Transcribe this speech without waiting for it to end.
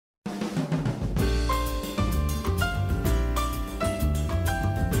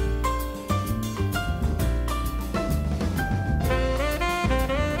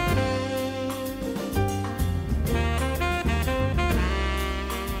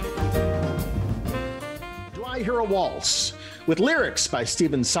I Hear a Waltz? With lyrics by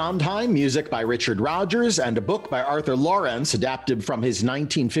Stephen Sondheim, music by Richard Rodgers, and a book by Arthur Laurents adapted from his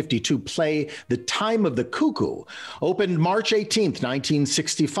 1952 play The Time of the Cuckoo, opened March 18th,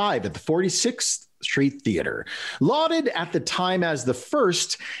 1965 at the 46th Street Theater. Lauded at the time as the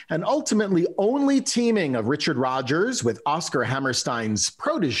first and ultimately only teaming of Richard Rodgers with Oscar Hammerstein's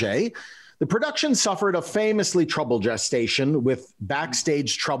protege, the production suffered a famously troubled gestation with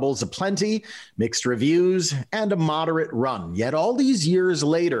backstage troubles aplenty, mixed reviews, and a moderate run. Yet all these years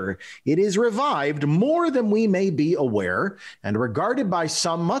later, it is revived more than we may be aware and regarded by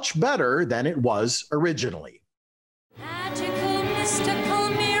some much better than it was originally. Magical, mystical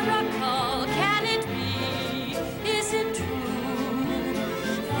miracle, can it be? Is it true?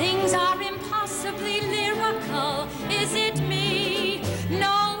 Things are impossibly lyrical. Is it me?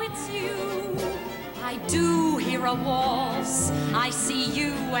 No, it's you. I do hear a waltz. I see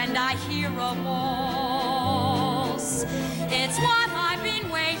you and I hear a waltz. It's what I've been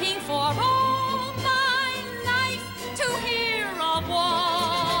waiting for all my life, to hear a waltz.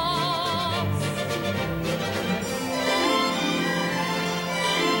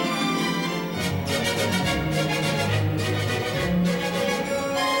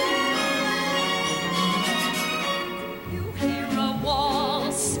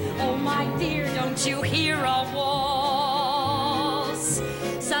 Don't you hear a waltz?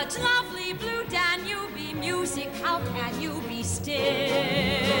 Such lovely blue Danube music, how can you be still?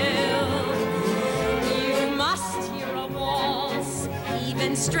 You must hear a waltz.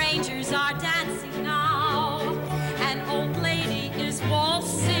 Even strangers are dancing now. An old lady is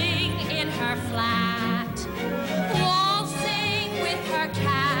waltzing in her flat, waltzing with her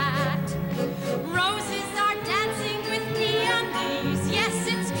cat. Roses are dancing with peonies. Yes,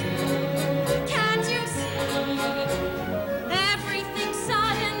 it's true. Everything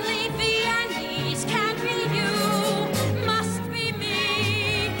suddenly Viennese can't be you, must be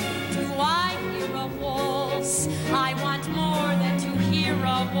me. Do I hear a waltz? I want more than to hear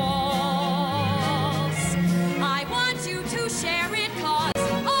a waltz. I want you to share it, 'cause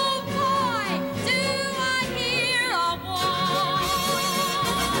oh boy, do I hear a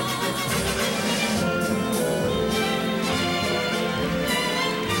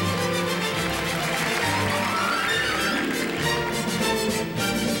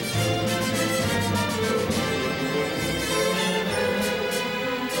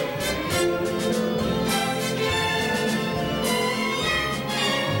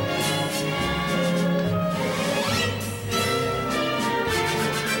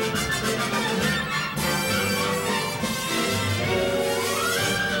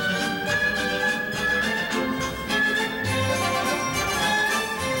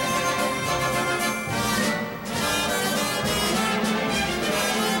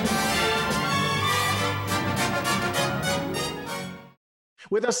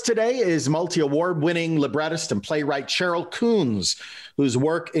With us today is multi-award-winning librettist and playwright Cheryl Coons, whose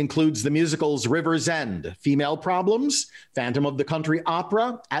work includes the musicals River's End, Female Problems, Phantom of the Country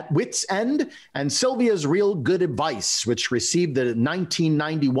Opera, At Wit's End, and Sylvia's Real Good Advice, which received the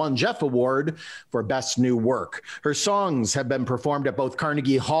 1991 Jeff Award for Best New Work. Her songs have been performed at both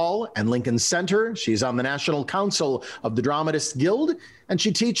Carnegie Hall and Lincoln Center. She's on the National Council of the Dramatists Guild, and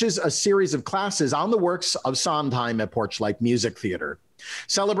she teaches a series of classes on the works of Sondheim at Porchlight Music Theater.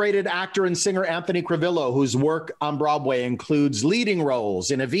 Celebrated actor and singer Anthony Crivillo, whose work on Broadway includes leading roles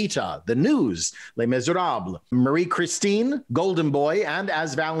in Evita, The News, Les Miserables, Marie Christine, Golden Boy, and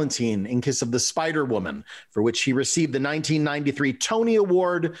as Valentine in Kiss of the Spider Woman, for which he received the 1993 Tony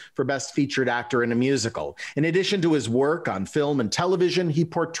Award for Best Featured Actor in a Musical. In addition to his work on film and television, he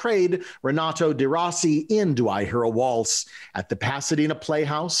portrayed Renato de Rossi in Do I Hear a Waltz at the Pasadena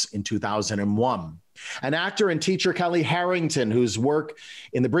Playhouse in 2001. And actor and teacher Kelly Harrington, whose work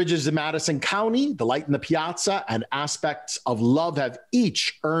in The Bridges of Madison County, The Light in the Piazza, and Aspects of Love have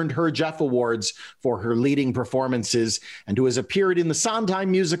each earned her Jeff Awards for her leading performances, and who has appeared in the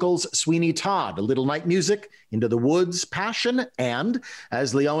Sondheim musicals Sweeney Todd, A Little Night Music, Into the Woods, Passion, and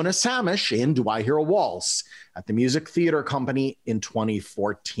as Leona Samish in Do I Hear a Waltz at the Music Theater Company in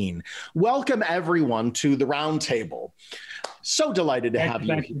 2014. Welcome, everyone, to the Roundtable. So delighted to have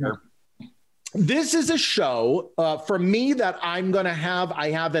you here. This is a show for me that I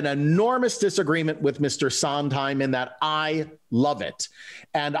have an enormous disagreement with Mr. Sondheim in that I love it.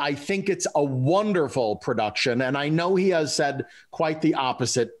 And I think it's a wonderful production. And I know he has said quite the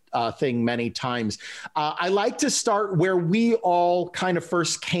opposite thing many times. I like to start where we all kind of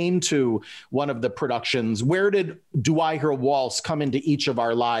first came to one of the productions. Where did Do I Hear a Waltz come into each of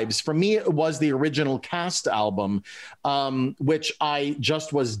our lives? For me, it was the original cast album, which I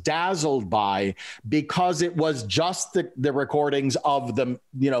just was dazzled by because it was just the recordings of the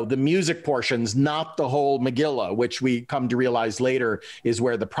music portions, not the whole Megillah, which we come to realize later is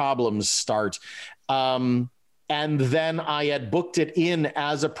where the problems start. And then I had booked it in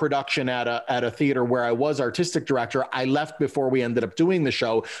as a production at a theater where I was artistic director. I left before we ended up doing the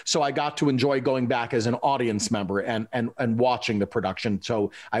show, so I got to enjoy going back as an audience member and watching the production.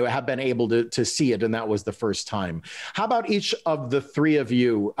 So I have been able to see it, and that was the first time. How about each of the three of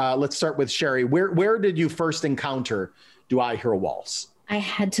you? Let's start with Sherry. Where did you first encounter Do I Hear a Waltz? I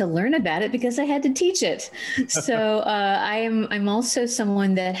had to learn about it because I had to teach it. So I'm also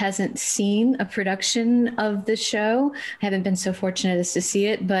someone that hasn't seen a production of the show. I haven't been so fortunate as to see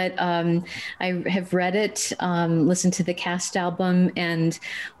it, but I have read it, listened to the cast album, and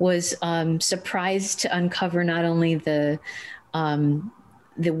was surprised to uncover not only the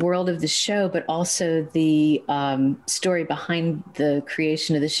world of the show, but also the story behind the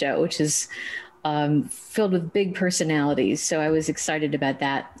creation of the show, which is filled with big personalities. So I was excited about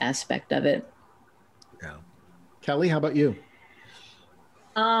that aspect of it. Yeah. Kelly, how about you?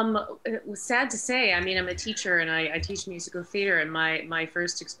 It was sad to say. I mean, I'm a teacher and I teach musical theater, and my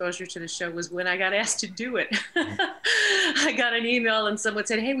first exposure to the show was when I got asked to do it. I got an email and someone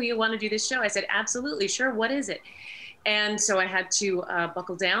said, "Hey, will you want to do this show?" I said, "Absolutely, sure. What is it?" And so I had to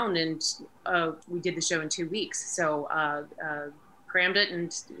buckle down, and we did the show in 2 weeks. So crammed it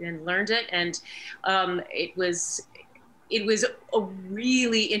and learned it, and it was a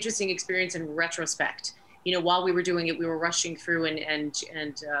really interesting experience in retrospect. You know, while we were doing it, we were rushing through and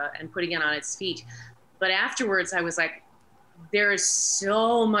putting it on its feet. But afterwards, I was like, there is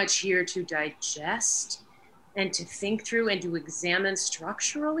so much here to digest and to think through and to examine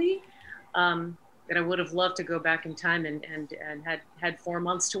structurally that I would have loved to go back in time and had 4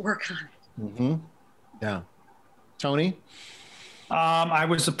 months to work on it. Mm-hmm. Yeah. Tony? I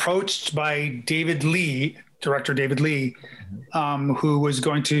was approached by David Lee, director David Lee, who was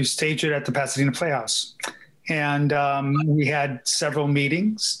going to stage it at the Pasadena Playhouse. And we had several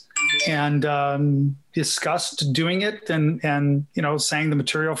meetings and discussed doing it and sang the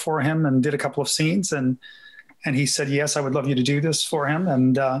material for him and did a couple of scenes. And he said, yes, I would love you to do this for him.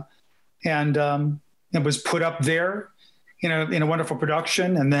 And it was put up there in a wonderful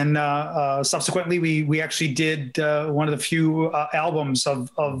production. And then subsequently, we actually did one of the few albums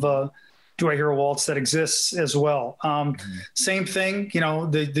of Do I Hear a Waltz that exists as well. Same thing,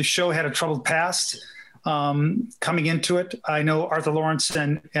 the show had a troubled past coming into it. I know Arthur Lawrence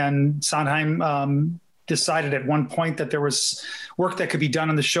and Sondheim decided at one point that there was work that could be done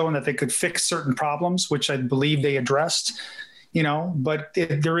on the show and that they could fix certain problems, which I believe they addressed, but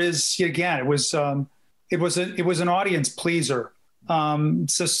there is, again, it was an audience pleaser.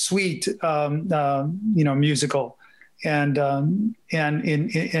 It's a sweet, musical, and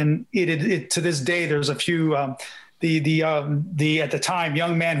it to this day there's a few the at the time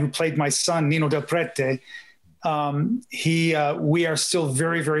young man who played my son Nino Del Prete. We are still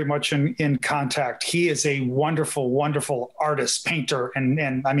very, very much in contact. He is a wonderful, wonderful artist, painter,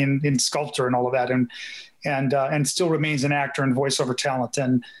 and I mean in sculptor and all of that, and still remains an actor and voiceover talent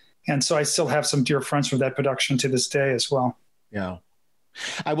and so I still have some dear friends from that production to this day as well. Yeah.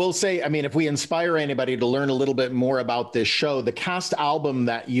 I will say, I mean, if we inspire anybody to learn a little bit more about this show, the cast album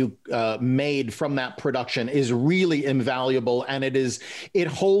that you made from that production is really invaluable. And it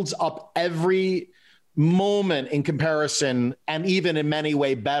holds up every moment in comparison, and even in many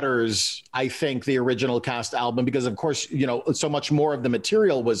ways betters, I think, the original cast album, because of course, so much more of the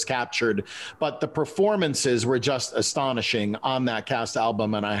material was captured, but the performances were just astonishing on that cast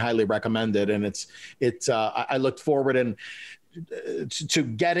album, and I highly recommend it. And I looked forward to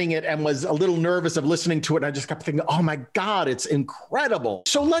getting it and was a little nervous of listening to it. And I just kept thinking, oh my God, it's incredible.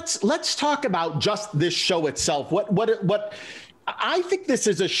 So let's talk about just this show itself. What I think this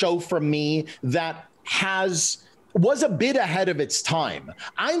is a show for me that was a bit ahead of its time.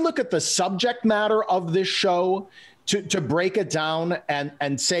 I look at the subject matter of this show to break it down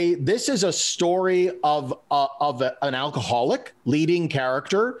and say this is a story of an alcoholic leading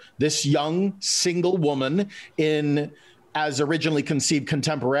character, this young single woman as originally conceived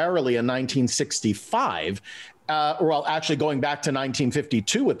contemporarily in 1965. Actually going back to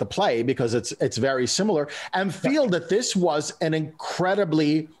 1952 with the play, because it's very similar, and feel that this was an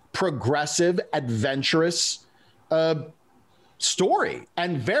incredibly progressive, adventurous story,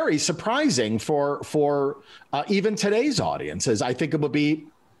 and very surprising for even today's audiences. I think it would be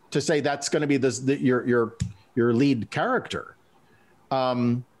to say that's going to be your lead character.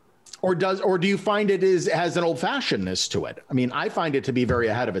 Or do you find it has an old-fashionedness to it? I mean, I find it to be very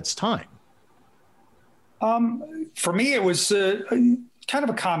ahead of its time. For me, it was kind of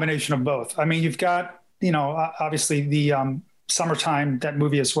a combination of both. I mean, you've got, obviously the Summertime, that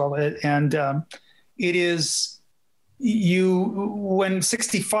movie as well. And it is, when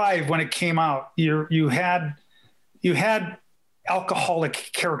 65, when it came out, you had alcoholic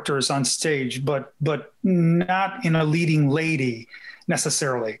characters on stage, but not in a leading lady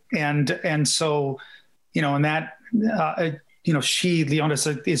necessarily. And so, and that, Leona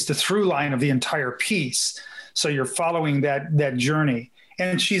is the through line of the entire piece. So you're following that journey.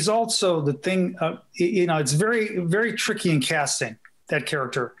 And she's also the thing, it's very, very tricky in casting that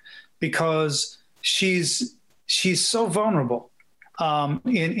character, because she's so vulnerable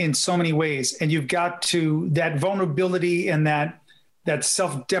in so many ways. And you've got that vulnerability and that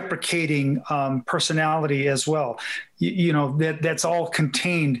self-deprecating personality as well. That's all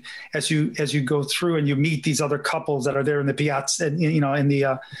contained as you go through and you meet these other couples that are there in the piazza, in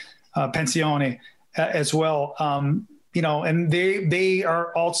the pensione as well. And they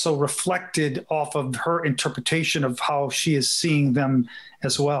are also reflected off of her interpretation of how she is seeing them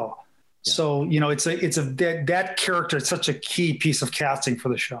as well. Yeah. So, that character is such a key piece of casting for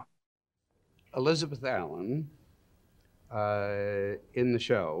the show. Elizabeth Allen, in the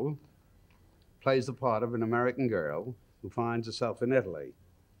show, plays the part of an American girl who finds herself in Italy.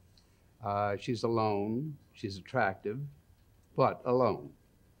 She's alone, she's attractive, but alone.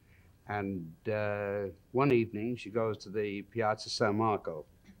 And one evening she goes to the Piazza San Marco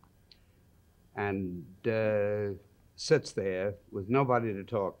and sits there with nobody to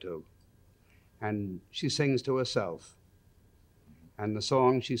talk to. And she sings to herself. And the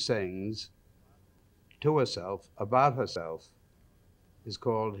song she sings to herself, about herself, is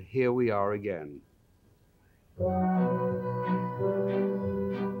called Here We Are Again.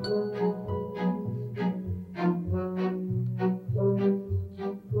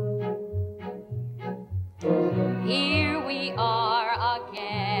 Here we are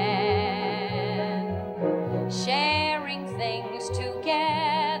again, sharing things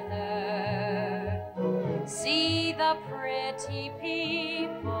together. See the pretty people,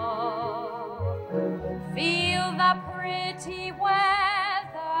 feel the pretty weather.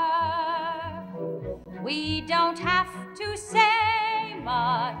 We don't have to say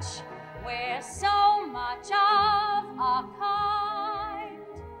much, we're so much of a kind.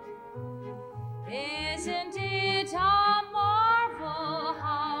 Isn't it a marvel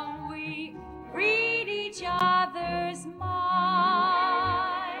how we read each other's mind?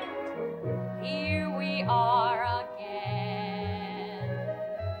 Here we are again.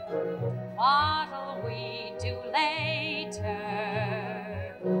 What'll we do later?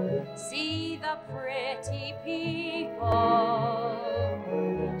 See the pretty people.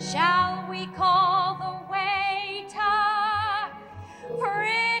 Shall we call the waiter?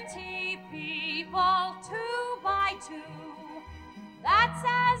 Pretty people, 2 by 2. That's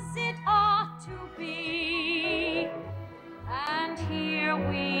as it ought to be. And here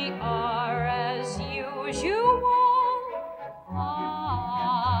we are as usual. I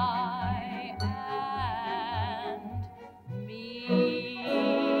and me.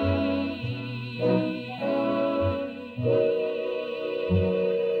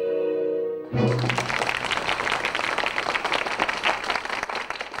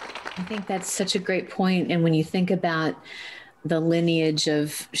 I think that's such a great point. And when you think about the lineage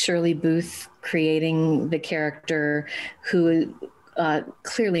of Shirley Booth creating the character, who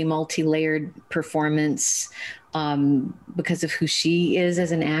clearly multi-layered performance because of who she is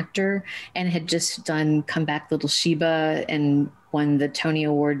as an actor, and had just done Come Back Little Sheba and won the Tony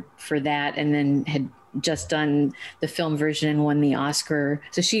Award for that, and then had just done the film version and won the Oscar.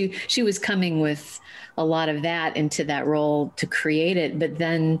 So she was coming with a lot of that into that role to create it, but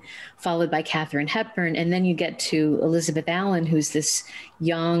then followed by Katharine Hepburn. And then you get to Elizabeth Allen, who's this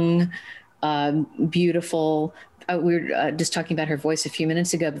young, beautiful, we were just talking about her voice a few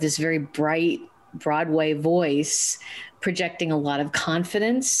minutes ago, but this very bright Broadway voice projecting a lot of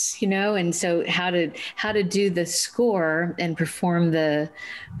confidence, and so how to do the score and perform the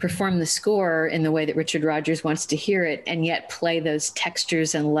score in the way that Richard Rodgers wants to hear it, and yet play those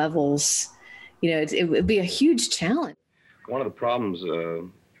textures and levels. It would be a huge challenge. One of the problems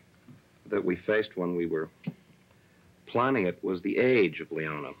that we faced when we were planning it was the age of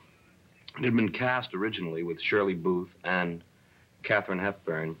Leona. It had been cast originally with Shirley Booth and Katharine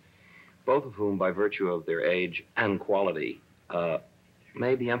Hepburn, both of whom, by virtue of their age and quality,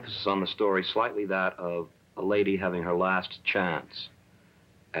 made the emphasis on the story slightly that of a lady having her last chance.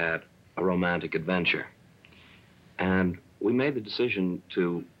 at a romantic adventure. And we made the decision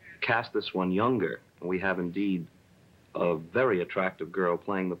to cast this one younger. We have indeed a very attractive girl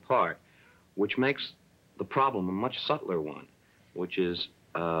playing the part, which makes the problem a much subtler one, which is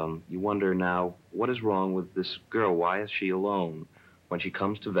you wonder now, what is wrong with this girl? Why is she alone? When she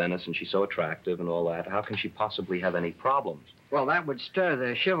comes to Venice and she's so attractive and all that, how can she possibly have any problems? Well, that would stir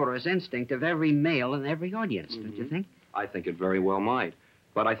the chivalrous instinct of every male in every audience, don't you think? I think it very well might.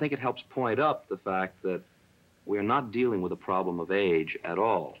 But I think it helps point up the fact that we're not dealing with a problem of age at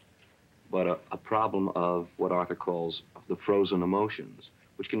all, but a problem of what Arthur calls the frozen emotions,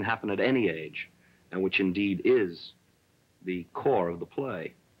 which can happen at any age, and which indeed is the core of the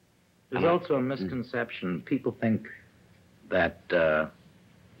play. There's also a misconception. People think that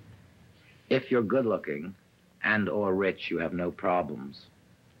if you're good-looking and or rich, you have no problems.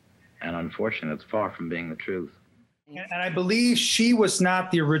 And unfortunately, it's far from being the truth. And I believe she was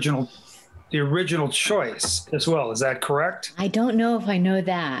not the original choice as well. Is that correct? I don't know if I know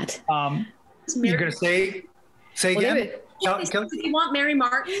that. You're going to say again? Did you want Mary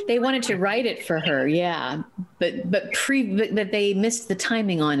Martin? They wanted to write it for her, yeah, but they missed the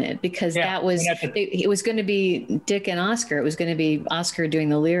timing on it because it was going to be Dick and Oscar. It was going to be Oscar doing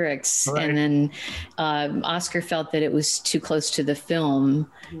the lyrics, right. And then Oscar felt that it was too close to the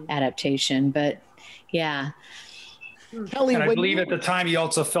film adaptation. But yeah. Kelly, and I believe at the time he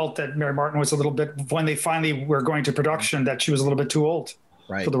also felt that Mary Martin was a little bit, when they finally were going to production, that she was a little bit too old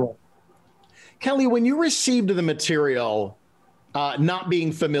for the role. Kelly, when you received the material, not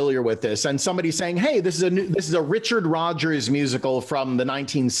being familiar with this, and somebody saying, "Hey, this is a Richard Rodgers musical from the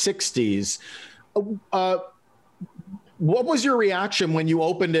 1960s," what was your reaction when you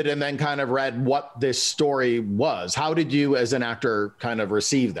opened it and then kind of read what this story was? How did you, as an actor, kind of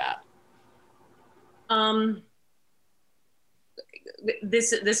receive that?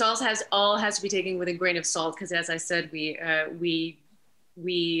 This all has to be taken with a grain of salt because, as I said, we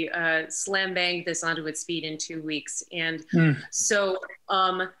slam banged this onto its feet in 2 weeks, and so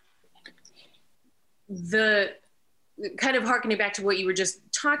the kind of harkening back to what you were just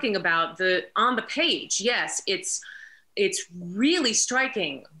talking about, on the page, yes, it's really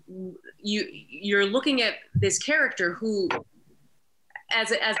striking. You're looking at this character who,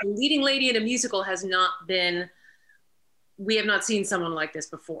 as a leading lady in a musical, we have not seen someone like this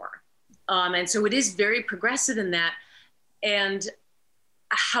before. And so it is very progressive in that. And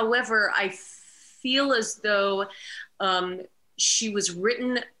however, I feel as though she was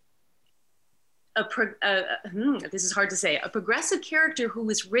written, this is hard to say, a progressive character who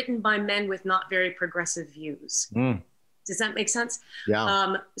was written by men with not very progressive views. Does that make sense?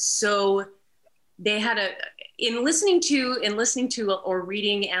 Yeah. So they had in listening to or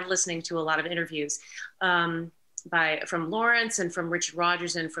reading and listening to a lot of interviews, from Lawrence and from Richard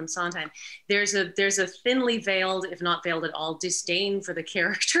Rodgers and from Sondheim, there's a thinly veiled, if not veiled at all, disdain for the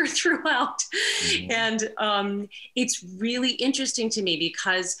character throughout. And it's really interesting to me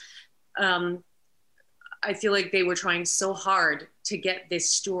because I feel like they were trying so hard to get this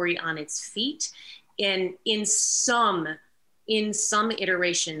story on its feet, and in some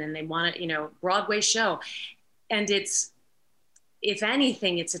iteration, and they want it, Broadway show. And if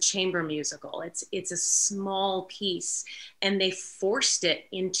anything, it's a chamber musical. It's a small piece, and they forced it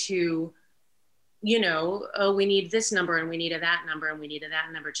into, we need this number and we need that number and we need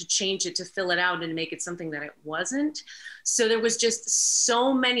that number, to change it, to fill it out and make it something that it wasn't. So there was just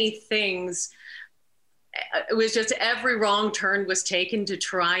so many things. It was just every wrong turn was taken to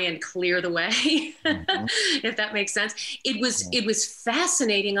try and clear the way, if that makes sense. It was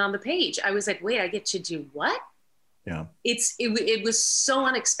fascinating on the page. I was like, wait, I get to do what? Yeah. It was so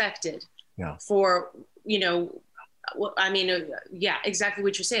unexpected. Yeah. For, exactly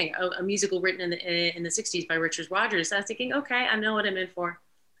what you're saying. A musical written in the 60s by Richard Rodgers. I was thinking, okay, I know what I'm in for.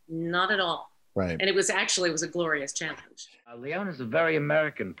 Not at all. Right. And it was a glorious challenge. Leona's a very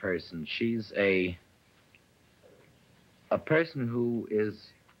American person. She's a person who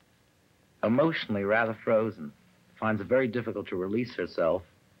is emotionally rather frozen, finds it very difficult to release herself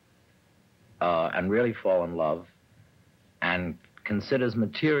and really fall in love, and considers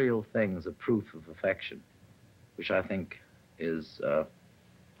material things a proof of affection, which I think is,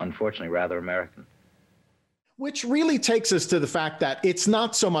 unfortunately, rather American. Which really takes us to the fact that it's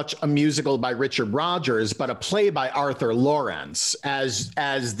not so much a musical by Richard Rodgers, but a play by Arthur Laurents as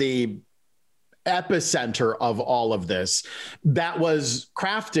the epicenter of all of this, that was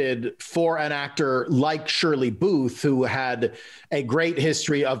crafted for an actor like Shirley Booth, who had a great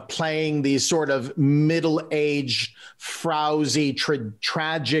history of playing these sort of middle-aged, frowsy,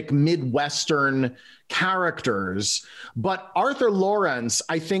 tragic Midwestern characters. But Arthur Laurents,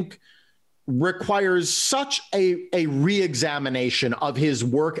 I think, requires such a re-examination of his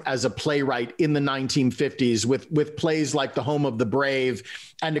work as a playwright in the 1950s with plays like The Home of the Brave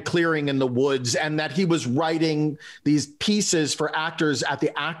and A Clearing in the Woods, and that he was writing these pieces for actors at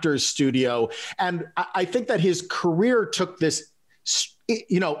the Actors Studio. And I think that his career took this,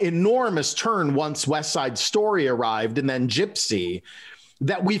 enormous turn once West Side Story arrived and then Gypsy,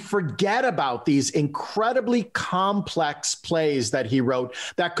 that we forget about these incredibly complex plays that he wrote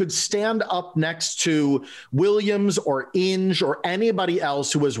that could stand up next to Williams or Inge or anybody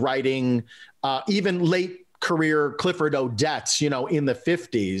else who was writing even late career Clifford Odets, in the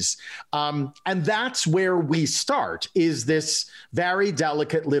 50s. And that's where we start, is this very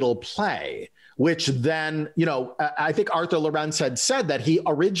delicate little play, which then, I think Arthur Laurents had said that he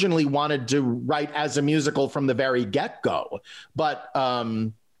originally wanted to write as a musical from the very get-go, but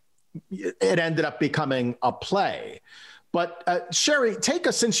it ended up becoming a play. But Sherry, take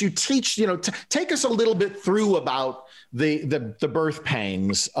us, since you teach, take us a little bit through about the birth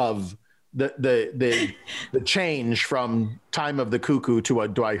pangs of the change from Time of the Cuckoo to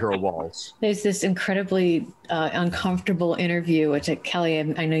Do I Hear a Waltz? There's this incredibly uncomfortable interview, which Kelly,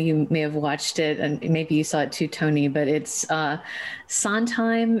 I know you may have watched it, and maybe you saw it too, Tony, but it's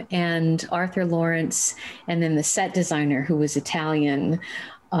Sondheim and Arthur Laurents, and then the set designer who was Italian.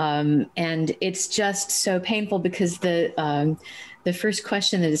 And it's just so painful because the first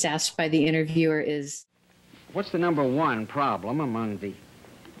question that is asked by the interviewer is, what's the number one problem among the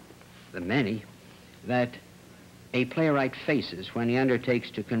many that a playwright faces when he undertakes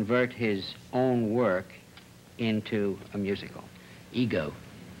to convert his own work into a musical? Ego.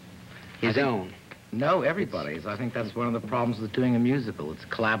 His own? No, everybody's. I think that's one of the problems with doing a musical. It's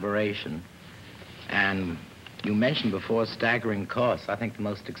collaboration. And you mentioned before staggering costs. I think the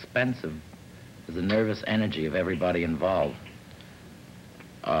most expensive is the nervous energy of everybody involved.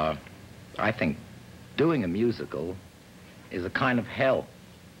 I think doing a musical is a kind of hell.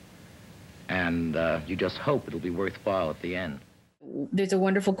 And you just hope it'll be worthwhile at the end. There's a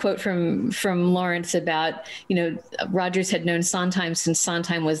wonderful quote from Laurents about, Rodgers had known Sondheim since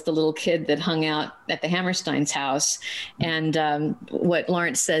Sondheim was the little kid that hung out at the Hammerstein's house. And what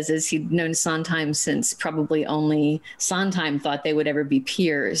Laurents says is he'd known Sondheim since probably only Sondheim thought they would ever be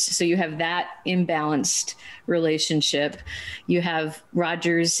peers. So you have that imbalanced relationship. You have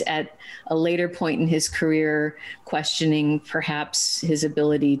Rodgers at a later point in his career questioning perhaps his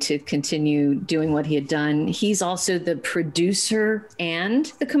ability to continue doing what he had done. He's also the producer and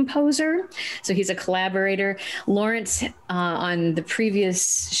the composer, so he's a collaborator. Laurents, on the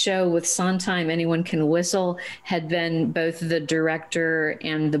previous show with Sondheim, Anyone Can Whistle, had been both the director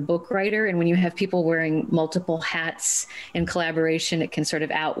and the book writer. And when you have people wearing multiple hats in collaboration, it can sort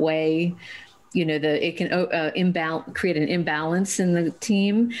of outweigh, it can create an imbalance in the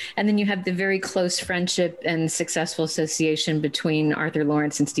team. And then you have the very close friendship and successful association between Arthur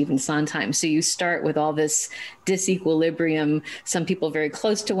Laurents and Stephen Sondheim. So you start with all this disequilibrium, some people very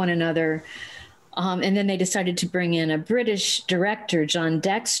close to one another. And then they decided to bring in a British director, John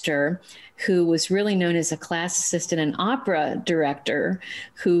Dexter, who was really known as a class assistant and opera director,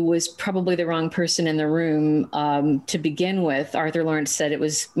 who was probably the wrong person in the room to begin with. Arthur Laurents said it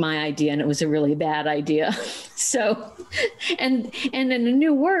was my idea and it was a really bad idea. So, and in a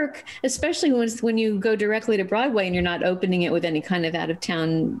new work, especially when you go directly to Broadway and you're not opening it with any kind of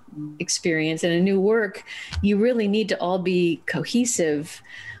out-of-town experience, in a new work, you really need to all be cohesive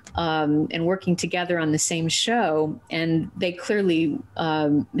and working together on the same show. And they clearly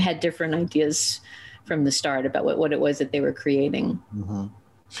had different ideas from the start about what it was that they were creating. Mm-hmm.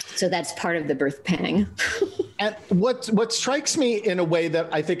 So that's part of the birth pang. And what strikes me in a way that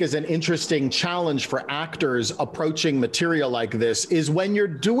I think is an interesting challenge for actors approaching material like this is when you're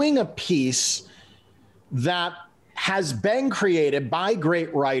doing a piece that has been created by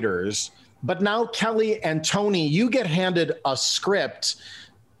great writers, but now Kelly and Tony, you get handed a script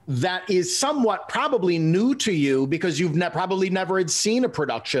that is somewhat probably new to you because you've probably never had seen a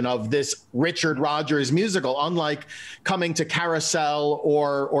production of this Richard Rodgers musical, unlike coming to Carousel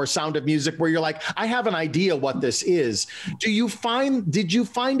or Sound of Music, where you're like, I have an idea what this is. Did you find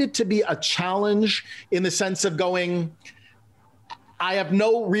it to be a challenge in the sense of going, I have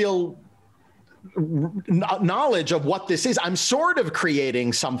no real knowledge of what this is. I'm sort of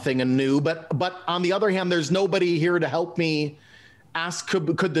creating something new, but on the other hand, there's nobody here to help me ask,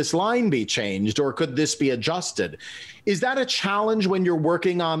 could this line be changed or could this be adjusted? Is that a challenge when you're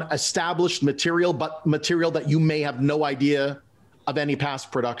working on established material, but material that you may have no idea of any past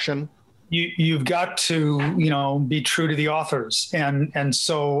production? you've got to, be true to the authors. And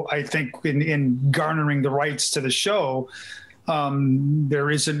so I think in garnering the rights to the show, there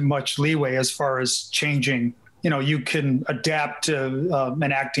isn't much leeway as far as changing. You can adapt to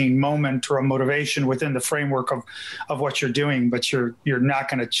an acting moment or a motivation within the framework of what you're doing, but you're not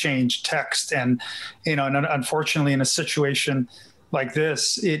going to change text. And, and unfortunately, in a situation like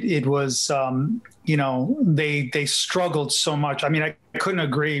this, it was, they struggled so much. I mean, I couldn't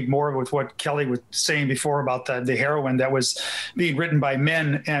agree more with what Kelly was saying before about the heroine that was being written by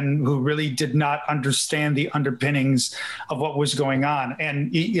men and who really did not understand the underpinnings of what was going on.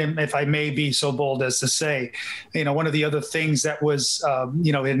 And if I may be so bold as to say, one of the other things that was, and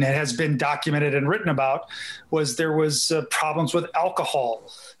it has been documented and written about, was there was problems with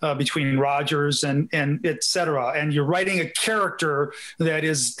alcohol between Rogers and et cetera. And you're writing a character that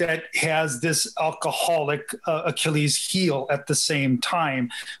has this alcoholic Achilles heel at the same time,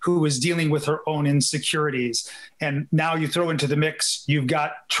 who is dealing with her own insecurities. And now you throw into the mix, you've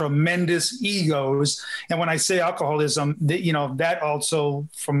got tremendous egos. And when I say alcoholism, that also,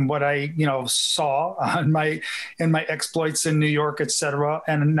 from what I, saw in my exploits in New York, et cetera,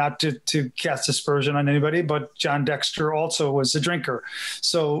 and not to cast aspersion on anybody, but John Dexter also was a drinker.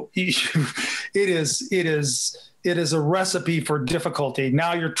 So it is a recipe for difficulty.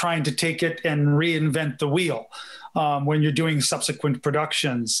 Now you're trying to take it and reinvent the wheel when you're doing subsequent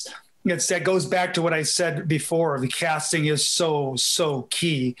productions. That goes back to what I said before. The casting is so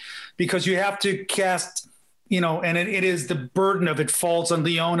key, because you have to cast, and it is the burden of it falls on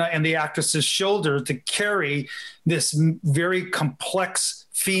Leona and the actress's shoulder to carry this very complex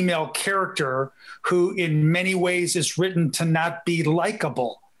female character who in many ways is written to not be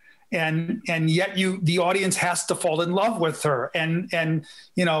likable. And yet the audience has to fall in love with her. And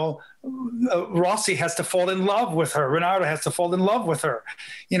Rossi has to fall in love with her. Reynaldo has to fall in love with her,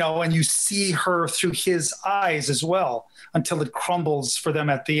 and you see her through his eyes as well, until it crumbles for them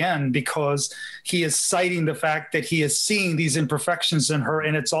at the end, because he is citing the fact that he is seeing these imperfections in her.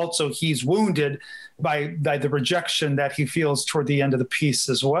 And it's also, he's wounded by the rejection that he feels toward the end of the piece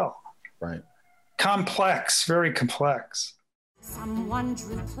as well. Right. Complex, very complex. Someone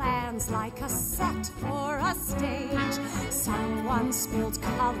drew plans like a set for a stage. Someone spilled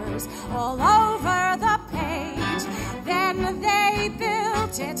colors all over the page. Then they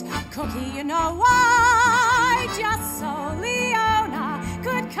built it, Cookie, you know why? Just so Leona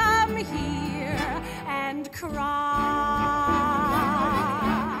could come here and cry.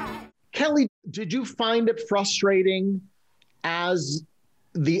 Kelly, did you find it frustrating as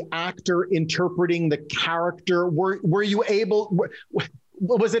the actor interpreting the character? Were you able,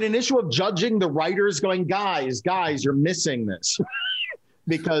 was it an issue of judging the writers going, guys, you're missing this?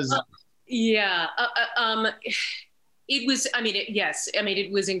 Because it was, yes,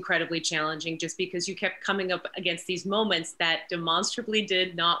 it was incredibly challenging, just because you kept coming up against these moments that demonstrably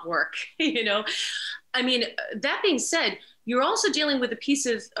did not work. That being said, you're also dealing with a piece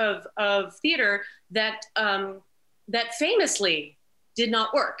of theater that famously did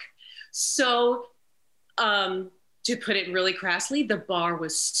not work. So to put it really crassly, the bar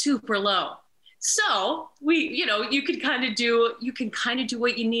was super low. So you can kind of do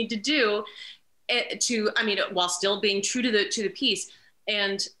what you need to do while still being true to the piece,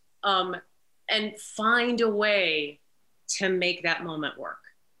 and find a way to make that moment work.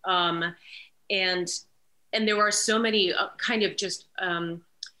 And there are so many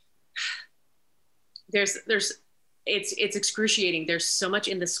it's excruciating. There's so much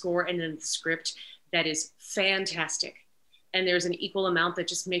in the score and in the script that is fantastic. And there's an equal amount that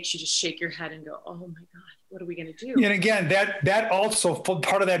just makes you just shake your head and go, oh my God, what are we going to do? And again, that also,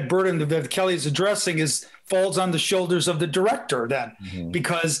 part of that burden that Kelly is addressing falls on the shoulders of the director then,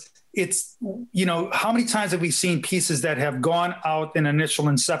 because it's, how many times have we seen pieces that have gone out in initial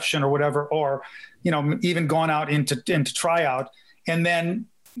inception or whatever, or, even gone out into tryout, and then,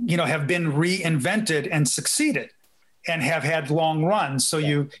 have been reinvented and succeeded and have had long runs. So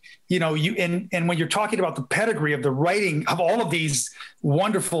and when you're talking about the pedigree of the writing of all of these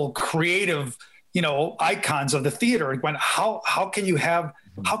wonderful, creative, icons of the theater, how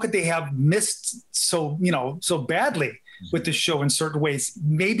could they have missed so badly with the show in certain ways?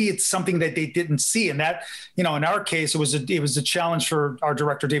 Maybe it's something that they didn't see. And that, in our case, it was a challenge for our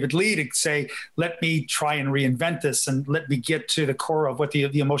director, David Lee, to say, let me try and reinvent this and let me get to the core of what the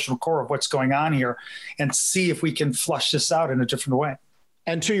emotional core of what's going on here and see if we can flush this out in a different way.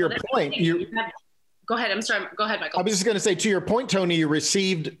 And to your point, go ahead. I'm sorry. Go ahead, Michael. I was just going to say, to your point, Tony, you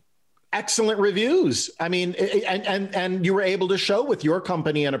received excellent reviews. And you were able to show with your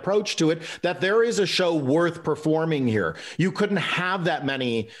company and approach to it that there is a show worth performing here. You couldn't have that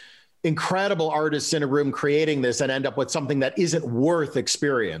many incredible artists in a room creating this and end up with something that isn't worth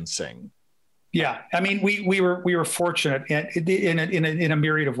experiencing. Yeah, I mean, we were fortunate in a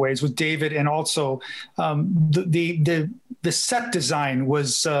myriad of ways with David, and also the set design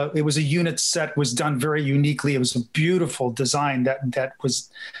was it was a unit set, was done very uniquely. It was a beautiful design that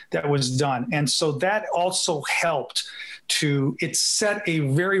was done, and so that also helped to it set a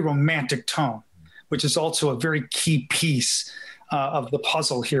very romantic tone, which is also a very key piece of the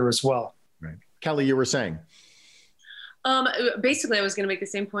puzzle here as well. Right, Kelly, you were saying. Basically, I was going to make the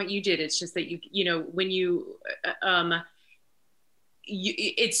same point you did. It's just that you know, when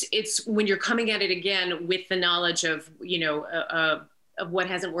it's when you're coming at it again with the knowledge of, you know, of what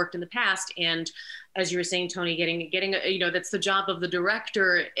hasn't worked in the past. And as you were saying, Tony, getting, you know, that's the job of the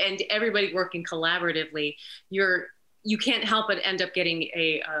director and everybody working collaboratively. You can't help but end up getting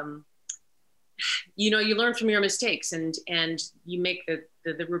a, you know, you learn from your mistakes and you make the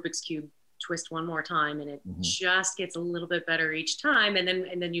Rubik's Cube twist one more time, and it just gets a little bit better each time, and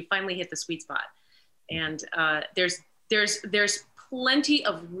then you finally hit the sweet spot. And there's plenty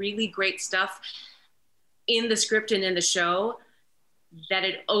of really great stuff in the script and in the show that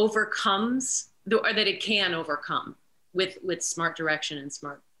it overcomes, or that it can overcome with smart direction and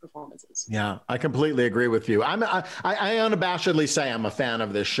smart performances. Yeah, I completely agree with you. I unabashedly say I'm a fan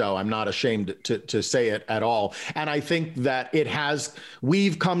of this show. I'm not ashamed to say it at all. And I think that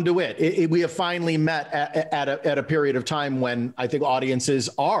we've come to it. We have finally met at a period of time when I think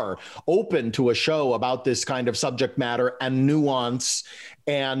audiences are open to a show about this kind of subject matter and nuance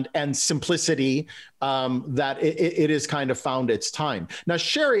and simplicity, that it has kind of found its time. Now,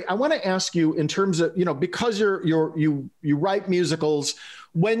 Sherry, I want to ask you, in terms of, you know, because you write musicals,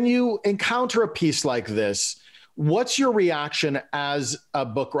 when you encounter a piece like this, what's your reaction as a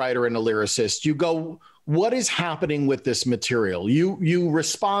book writer and a lyricist? You go, what is happening with this material? You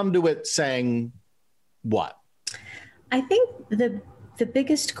respond to it saying what? I think the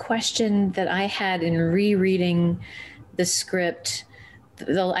biggest question that I had in rereading the script,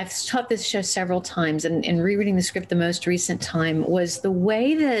 I've taught this show several times, and in rereading the script the most recent time, was the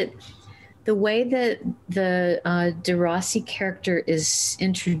way that the De Rossi character is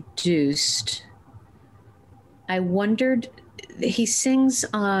introduced. I wondered, he sings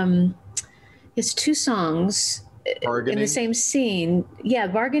his two songs in the same scene. Yeah,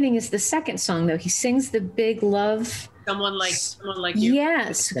 Bargaining is the second song, though. He sings the big love. Someone like you.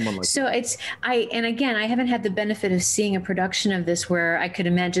 Yes. So and again, I haven't had the benefit of seeing a production of this where I could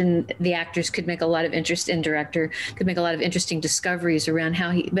imagine the actors could make a lot of director could make a lot of interesting discoveries around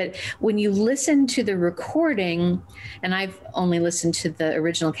but when you listen to the recording, and I've only listened to the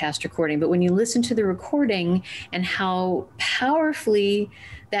original cast recording, but when you listen to the recording and how powerfully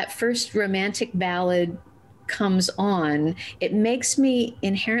that first romantic ballad comes on, it makes me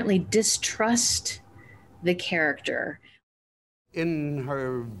inherently distrust the character. In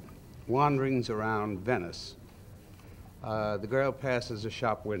her wanderings around Venice, the girl passes a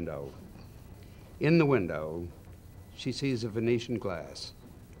shop window. In the window, she sees a Venetian glass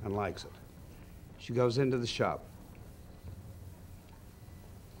and likes it. She goes into the shop,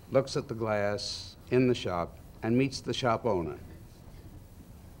 looks at the glass in the shop, and meets the shop owner.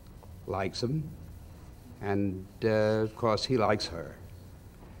 Likes him, and of course he likes her.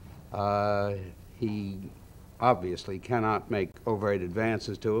 He obviously cannot make overt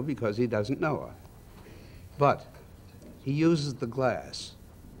advances to her because he doesn't know her. But he uses the glass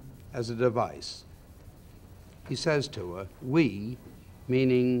as a device. He says to her, "We,"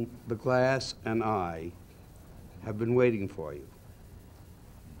 meaning the glass and I, "have been waiting for you."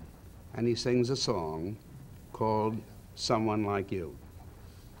 And he sings a song called "Someone Like You."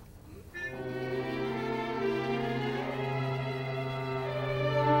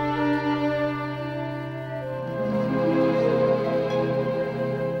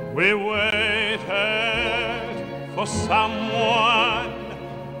 We waited for someone,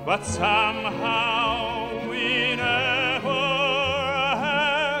 but somehow we never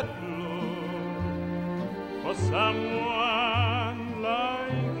had looked for someone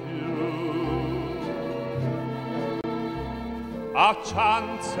like you. Our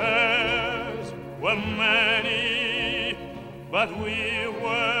chances were many, but we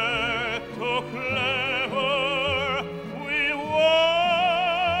were too clever. We wanted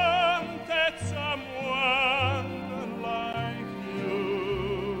someone like you.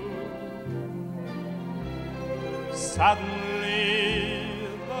 Suddenly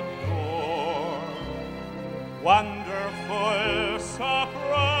the door, wonderful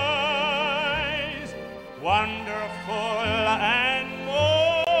surprise, wonderful and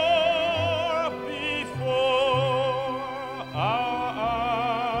more before our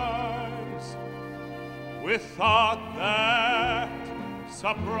eyes.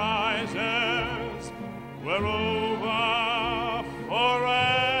 surprises were over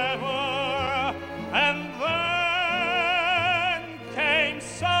forever, and then came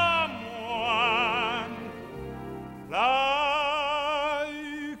someone like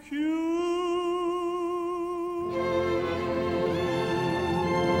you.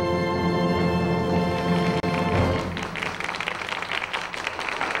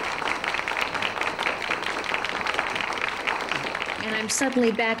 And I'm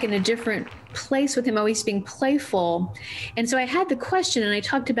suddenly back in a different place with him, always being playful. And so I had the question, and I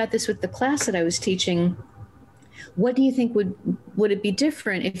talked about this with the class that I was teaching. What do you think would it be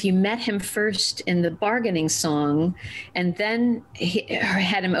different if you met him first in the bargaining song, and then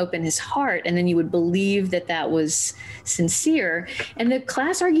had him open his heart, and then you would believe that that was sincere? And the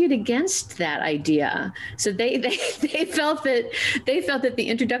class argued against that idea. So they felt that the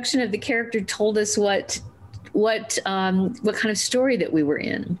introduction of the character told us what kind of story that we were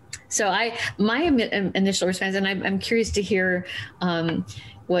in. So my initial response, and I'm curious to hear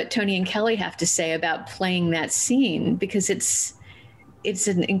what Tony and Kelly have to say about playing that scene, because it's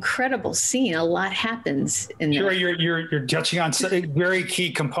an incredible scene. A lot happens in there. Sure, you're touching on very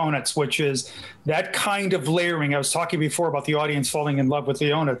key components, which is that kind of layering. I was talking before about the audience falling in love with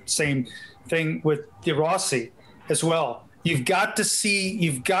Leona. Same thing with De Rossi as well. You've got to see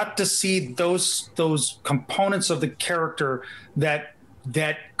those components of the character that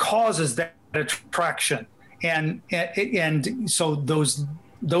causes that attraction, and so those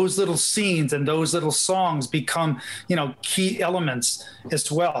little scenes and those little songs become, key elements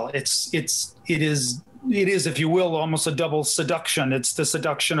as well. It is, if you will, almost a double seduction. It's the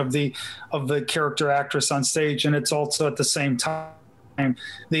seduction of the character actress on stage, and it's also at the same time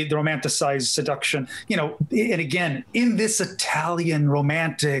the romanticized seduction, and again, in this Italian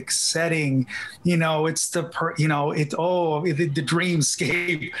romantic setting, it's the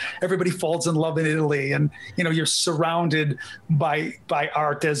dreamscape. Everybody falls in love in Italy, and you're surrounded by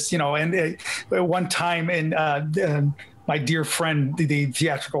art, as and one time in my dear friend, the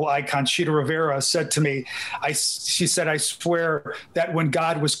theatrical icon Chita Rivera, said to me, she said, I swear that when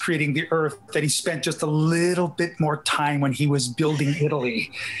God was creating the earth, that he spent just a little bit more time when he was building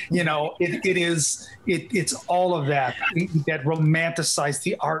Italy. It's all of that romanticize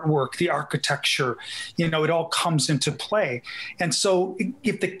the artwork, the architecture, it all comes into play. And so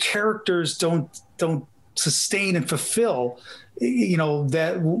if the characters don't sustain and fulfill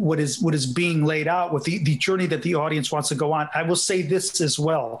that what is being laid out with the journey that the audience wants to go on. I will say this as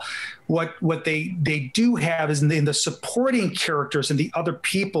well. What they do have is in the supporting characters and the other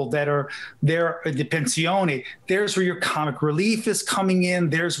people that are there at the pensione, there's where your comic relief is coming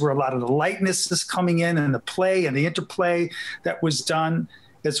in. There's where a lot of the lightness is coming in, and the play and the interplay that was done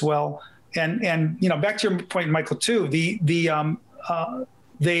as well. And back to your point, Michael, too,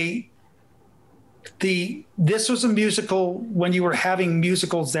 this was a musical when you were having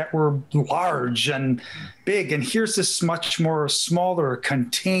musicals that were large and big, and here's this much more smaller,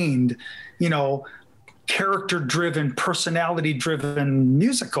 contained, character-driven, personality-driven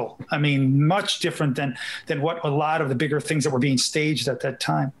musical. I mean, much different than what a lot of the bigger things that were being staged at that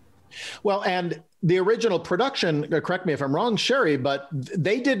time. Well, and the original production, correct me if I'm wrong, Sherry, but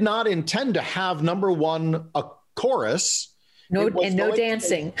they did not intend to have, number one, a chorus. No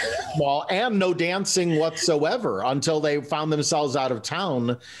dancing. Well, and no dancing whatsoever until they found themselves out of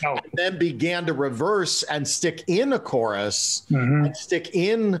town, and then began to reverse and stick in a chorus, and stick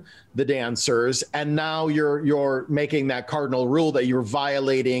in the dancers. And now you're making that cardinal rule that you're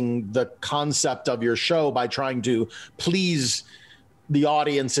violating the concept of your show by trying to please the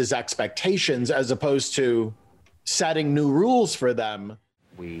audience's expectations as opposed to setting new rules for them.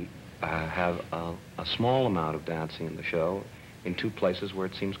 We have a small amount of dancing in the show in two places where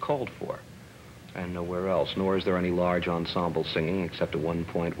it seems called for, and nowhere else. Nor is there any large ensemble singing, except at one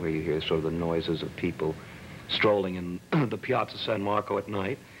point where you hear sort of the noises of people strolling in the Piazza San Marco at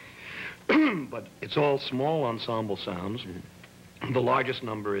night. But it's all small ensemble sounds. The largest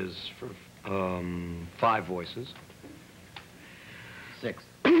number is for 5 voices. 6.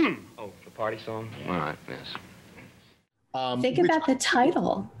 Oh, the party song? All right, yes. Think about the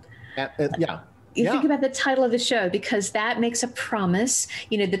title. Yeah. Think about the title of the show, because that makes a promise.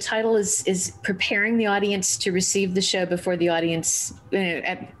 The title is preparing the audience to receive the show before the audience,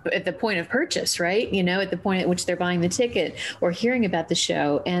 at the point of purchase, right? At the point at which they're buying the ticket or hearing about the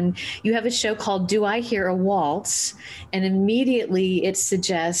show. And you have a show called Do I Hear a Waltz? And immediately it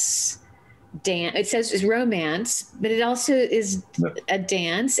suggests dance. It says it's romance, but it also is a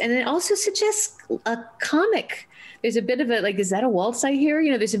dance, and it also suggests a comic. There's a bit of a, like, is that a waltz I hear?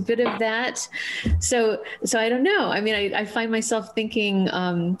 You know, there's a bit of that. So I don't know. I mean, I find myself thinking,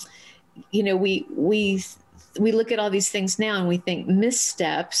 you know, we look at all these things now and we think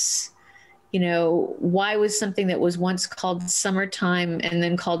missteps. You know, why was something that was once called Summertime and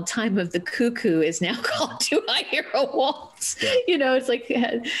then called Time of the Cuckoo is now called Do I Hear a Waltz? Yeah. You know, it's like,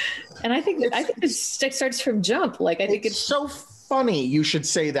 and I think this starts from jump. Like, I think it's so funny you should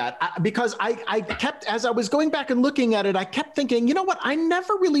say that, because I kept, as I was going back and looking at it, I kept thinking, you know what? I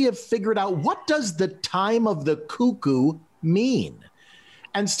never really have figured out, what does the Time of the Cuckoo mean?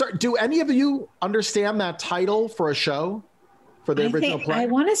 And do any of you understand that title for a show? For the original play? I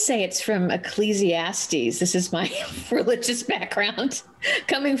want to say it's from Ecclesiastes. This is my religious background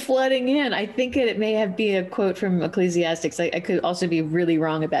coming flooding in. I think it may have been a quote from Ecclesiastes. I could also be really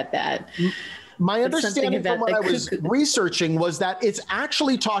wrong about that. My understanding from what I was researching was that it's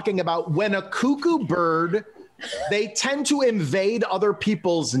actually talking about when a cuckoo bird, they tend to invade other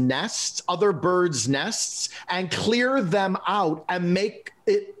people's nests, other birds' nests, and clear them out and make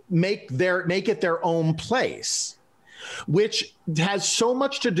it their own place, which has so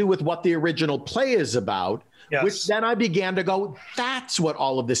much to do with what the original play is about. Yes. Which then I began to go, that's what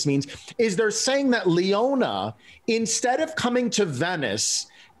all of this means. Is they're saying that Leona, instead of coming to Venice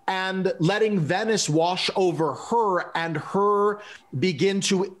and letting Venice wash over her and her begin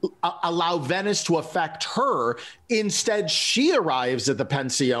to allow Venice to affect her, instead she arrives at the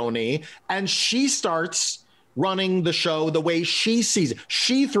Pensione and she starts running the show the way she sees it.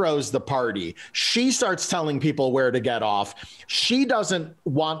 She throws the party. She starts telling people where to get off. She doesn't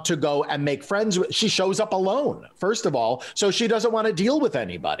want to go and make friends with, she shows up alone, first of all, so she doesn't want to deal with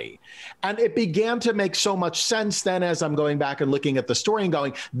anybody. And it began to make so much sense then, as I'm going back and looking at the story and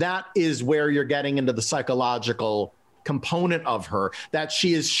going, that is where you're getting into the psychological component of her, that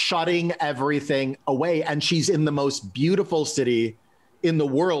she is shutting everything away. And she's in the most beautiful city in the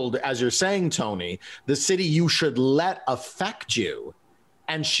world, as you're saying, Tony, the city you should let affect you,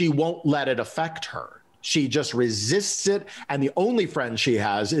 and she won't let it affect her. She just resists it, and the only friend she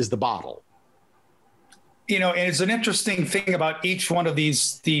has is the bottle. You know, and it's an interesting thing about each one of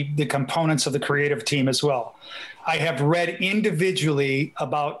these, the components of the creative team as well. I have read individually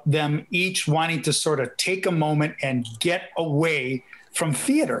about them each wanting to sort of take a moment and get away from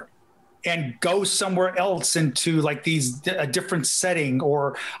theater and go somewhere else into like a different setting,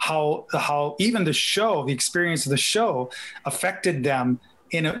 or how even the show, the experience of the show affected them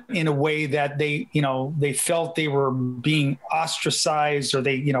in a way that they felt they were being ostracized, or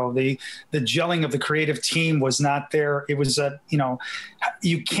the gelling of the creative team was not there. It was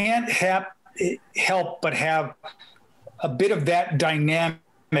you can't help but have a bit of that dynamic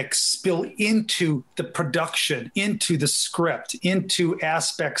spill into the production, into the script, into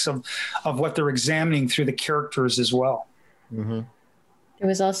aspects of what they're examining through the characters as well. Mm-hmm. There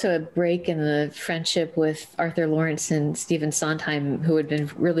was also a break in the friendship with Arthur Lawrence and Stephen Sondheim, who had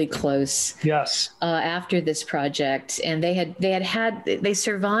been really close. Yes. After this project, and they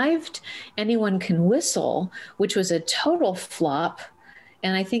survived Anyone Can Whistle, which was a total flop.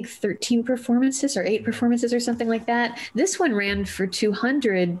 And I think 13 performances or 8 performances or something like that. This one ran for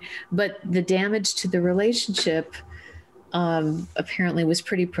 200, but the damage to the relationship apparently was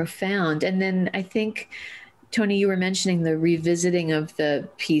pretty profound. And then I think, Tony, you were mentioning the revisiting of the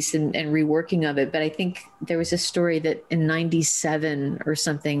piece and reworking of it, but I think there was a story that in 97 or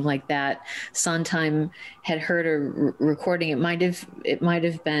something like that, Sondheim had heard a recording. It might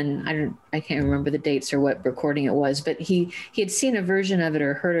have been, I can't remember the dates or what recording it was, but he had seen a version of it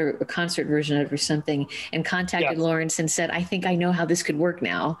or heard a concert version of it or something, and contacted Lawrence and said, I think I know how this could work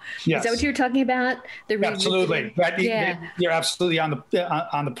now. Yes. Is that what you're talking about? Absolutely. You're absolutely on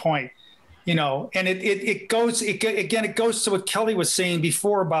the point. You know, and it goes to what Kelly was saying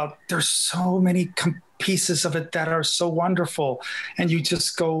before about there's so many pieces of it that are so wonderful, and you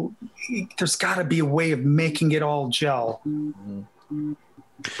just go, there's got to be a way of making it all gel.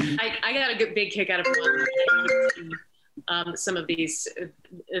 I got a big kick out of some of these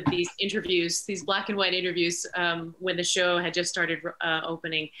interviews, these black and white interviews, when the show had just started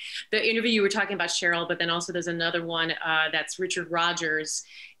opening. The interview you were talking about, Cheryl, but then also there's another one that's Richard Rodgers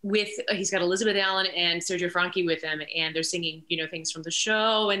with, he's got Elizabeth Allen and Sergio Franchi with him, and they're singing, things from the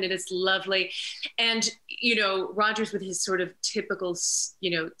show, and it is lovely. And, Rodgers with his sort of typical,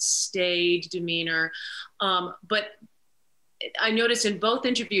 staid demeanor. But I noticed in both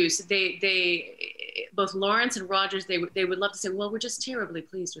interviews, they both Lawrence and Rodgers, they would love to say, well, we're just terribly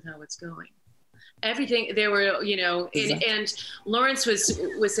pleased with how it's going. everything. They were, you know, and Lawrence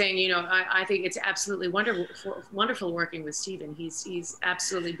was saying, you know, I think it's absolutely wonderful working with Stephen. He's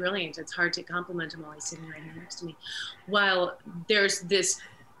absolutely brilliant. It's hard to compliment him while he's sitting right here next to me. While there's this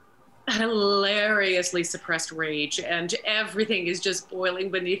hilariously suppressed rage and everything is just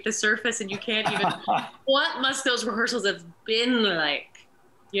boiling beneath the surface, and you can't even, what must those rehearsals have been like?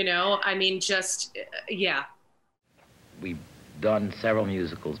 You know, I mean, just, yeah. We've done several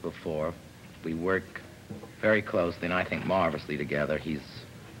musicals before. We work very closely and I think marvelously together. He's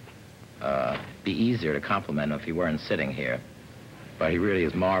be easier to compliment him if he weren't sitting here, but he really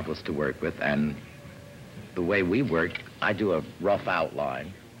is marvelous to work with. And the way we work, I do a rough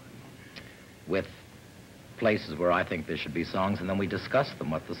outline with places where I think there should be songs, and then we discuss them,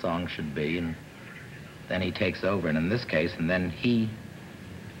 what the song should be, and then he takes over. And in this case, and then he,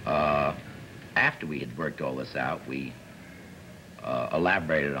 after we had worked all this out, we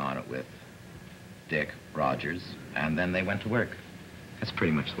elaborated on it with Dick Rogers, and then they went to work. That's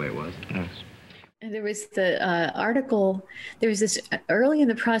pretty much the way it was. Yes. And there was the article. There was this early in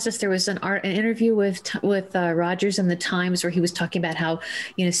the process. There was an interview with Rogers in the Times where he was talking about how,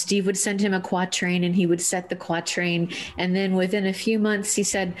 you know, Steve would send him a quatrain and he would set the quatrain. And then within a few months, he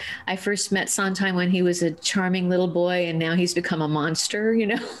said, "I first met Sondheim when he was a charming little boy, and now he's become a monster." You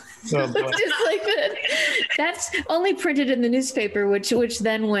know. Oh, Just like that. That's only printed in the newspaper, which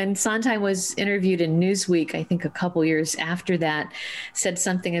then when Sondheim was interviewed in Newsweek, I think a couple years after that, said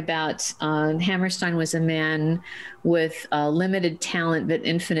something about Hammerstein was a man with limited talent but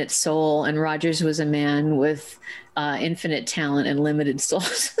infinite soul, and Rogers was a man with infinite talent and limited soul.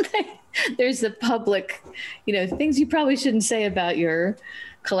 So there's the public, you know, things you probably shouldn't say about your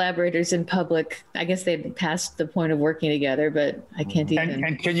collaborators in public. I guess they passed the point of working together, but I can't even.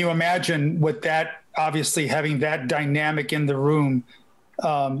 And can you imagine with that, obviously having that dynamic in the room,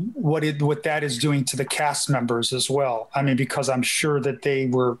 what that is doing to the cast members as well? I mean, because I'm sure that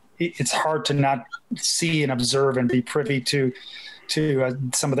it's hard to not see and observe and be privy to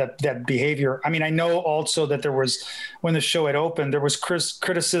some of that behavior. I mean, I know also that there was, when the show had opened, there was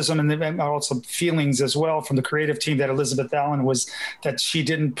criticism and also feelings as well from the creative team that Elizabeth Allen that she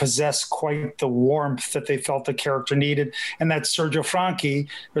didn't possess quite the warmth that they felt the character needed, and that Sergio Franchi,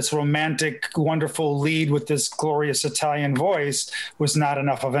 this romantic, wonderful lead with this glorious Italian voice, was not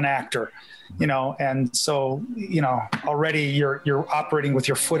enough of an actor. You know, and so, you know, already you're operating with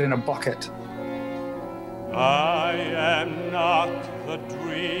your foot in a bucket. I am not the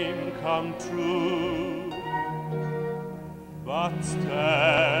dream come true, but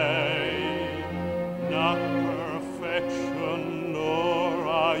stay, not perfection, nor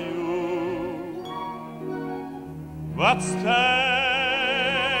are you, but stay,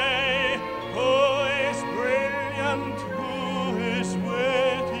 who is brilliant, who is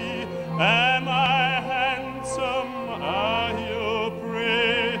witty, am I handsome, are you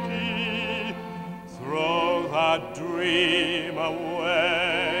pretty? Throw that dream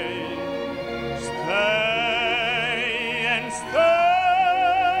away. Stay and stay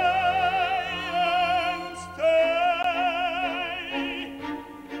and stay.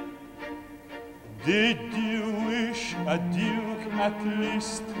 Did you wish a duke, at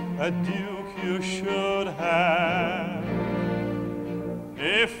least a duke you should have?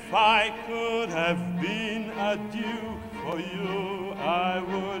 If I could have been a duke for you, I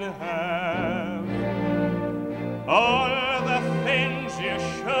would have. All the things you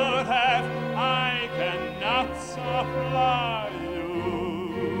should have, I cannot supply you.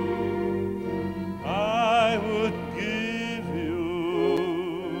 I would give you,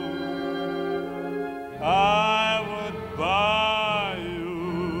 I would buy you.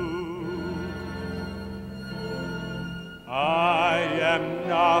 I am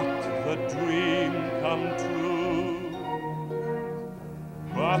not the dream come true,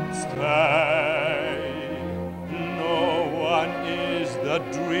 but stay. No one is the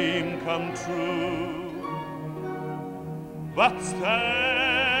dream come true, but stay.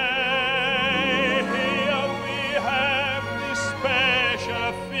 Here we have this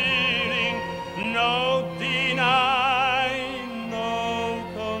special feeling, no deny, no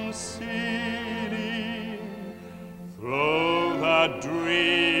concealing. Throw that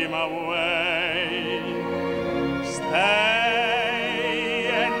dream away. Stay.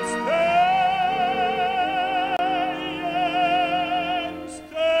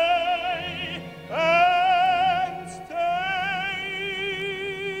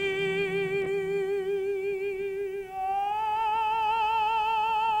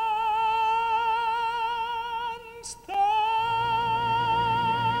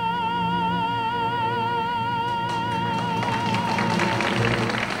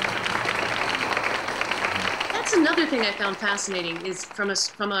 thing I found fascinating is from a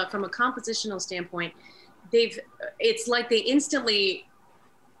compositional standpoint, it's like they instantly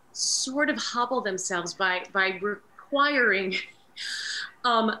sort of hobble themselves by requiring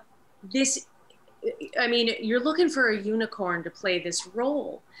this. I mean, you're looking for a unicorn to play this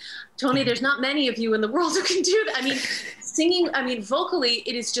role. Tony, there's not many of you in the world who can do that. I mean, singing, vocally,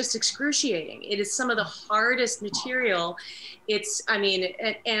 it is just excruciating. It is some of the hardest material. It's,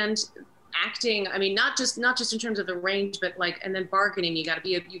 and acting, not just in terms of the range, but and then bargaining, you gotta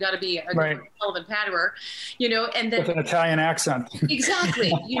be a right. Sullivan Patterer, and then with an Italian accent.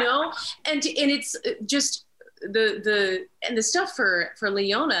 Exactly, and it's just the stuff for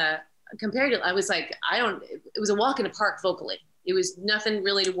Leona. Compared to, I was like, it was a walk in the park vocally. It was nothing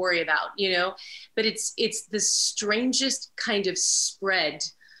really to worry about, but it's the strangest kind of spread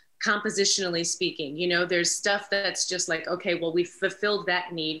compositionally speaking. There's stuff that's just like, okay, well, we've fulfilled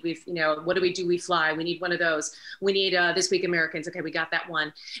that need. We've, what do? We fly. We need one of those. We need This Week Americans. Okay, we got that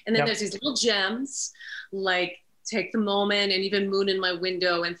one. And then there's these little gems like Take the Moment and even Moon in My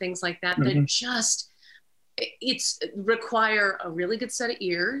Window and things like that, that just, require a really good set of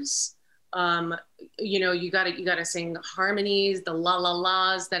ears. You gotta sing harmonies, the la la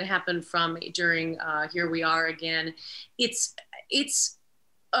la's that happen during Here We Are Again. It's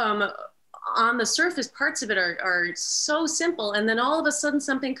on the surface, parts of it are so simple, and then all of a sudden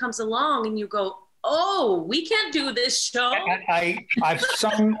something comes along and you go, oh, we can't do this show. I've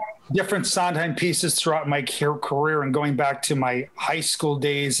sung different Sondheim pieces throughout my career, and going back to my high school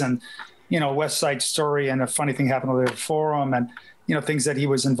days, and West Side Story, and A Funny Thing Happened Over the Forum, and things that he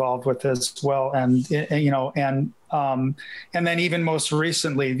was involved with as well, and then even most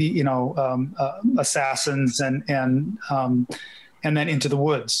recently, the Assassins, and then Into the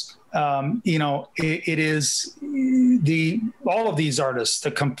Woods. It is all of these artists.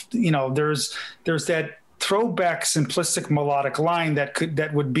 There's that throwback, simplistic melodic line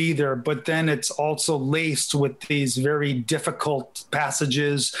that would be there, but then it's also laced with these very difficult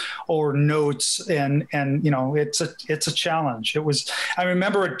passages or notes, and it's a challenge. I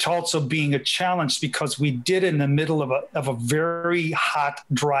remember it also being a challenge because we did it in the middle of a very hot,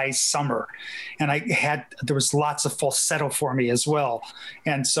 dry summer, and there was lots of falsetto for me as well,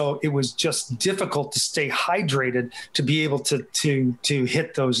 and so it was just difficult to stay hydrated to be able to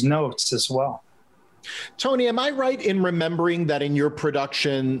hit those notes as well. Tony, am I right in remembering that in your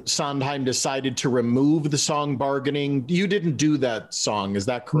production, Sondheim decided to remove the song Bargaining? You didn't do that song, is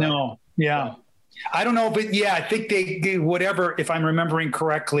that correct? No, yeah. I don't know, but yeah, I think they whatever, if I'm remembering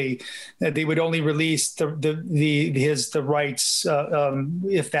correctly, that they would only release the rights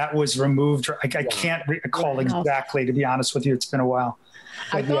if that was removed. I can't recall exactly, to be honest with you. It's been a while.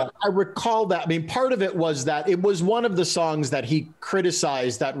 I recall that. Part of it was that it was one of the songs that he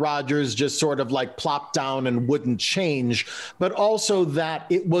criticized that Rodgers just sort of plopped down and wouldn't change, but also that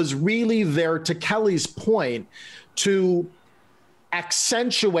it was really there, to Kelly's point, to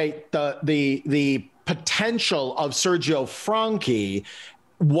accentuate the potential of Sergio Franchi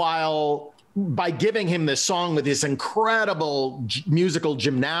by giving him this song with his incredible musical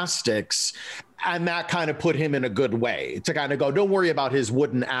gymnastics. And that kind of put him in a good way to kind of go, don't worry about his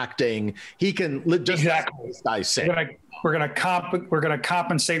wooden acting. He can just exactly. This guy sing. We're going to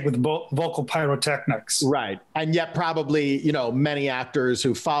compensate with vocal pyrotechnics. Right. And yet probably, many actors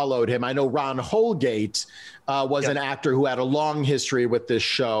who followed him. I know Ron Holgate was an actor who had a long history with this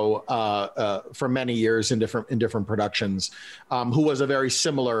show for many years in different productions, who was a very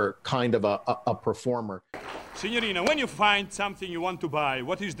similar kind of a performer. Signorina, when you find something you want to buy,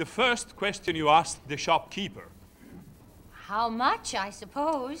 what is the first question you ask the shopkeeper? How much, I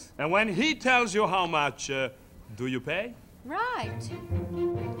suppose. And when he tells you how much, do you pay? Right.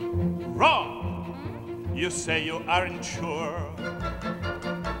 Wrong! You say you aren't sure.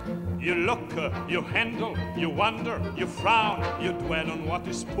 You look, you handle, you wonder, you frown, you dwell on what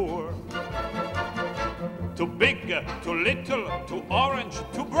is poor. Too big, too little, too orange,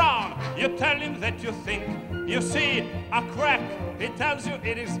 too brown. You tell him that you think you see a crack. He tells you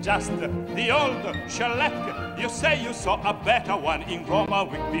it is just the old shellac. You say you saw a better one in Rome a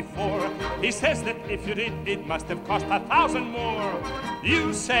week before. He says that if you did, it must have cost 1,000 more.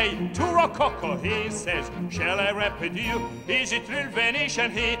 You say to Rococo, he says, shall I repeat you? Is it real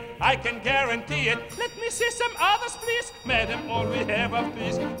Venetian? I can guarantee it. Let me see some others, please. Madam, all we have are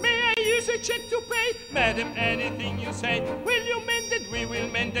please. May I use a check to pay? Madam, anything you say. Will you mend it? We will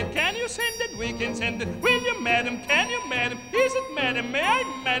mend it. Can you send it? We can send it. Will you, madam? Can you, madam? Is it, madam? May I,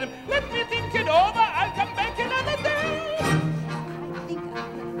 madam? Let me think it over. I'll come back another day.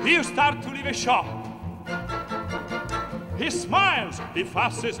 You start to leave a shop. He smiles, he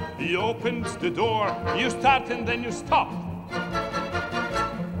fusses, he opens the door. You start and then you stop.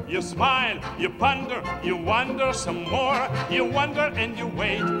 You smile, you ponder, you wonder some more. You wonder and you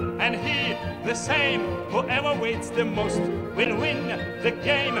wait, and he, the same. Whoever waits the most will win the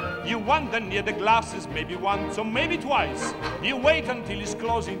game. You wonder near the glasses, maybe once or maybe twice. You wait until it's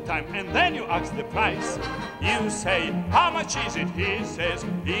closing time, and then you ask the price. You say, how much is it? He says,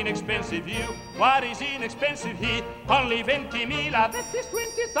 inexpensive. You, what is inexpensive? He, only 20.000. That is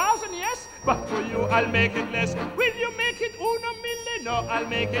 20,000, yes? But for you, I'll make it less. Will you make it 1.000.000? No, I'll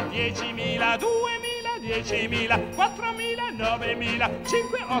make it 10.000, 2.000, 10.000, 4.000,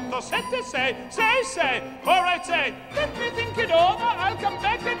 9.000, 5, 8, 7, 6. All right, say, let me think it over. I'll come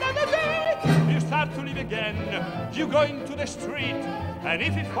back another day. You start to live again. You go into the street. And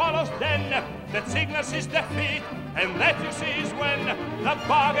if it follows then, that signals his defeat. And that you see is when the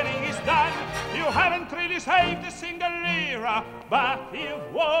bargaining is done. You haven't really saved a single lira, but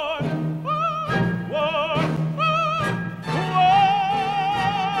you've won, won.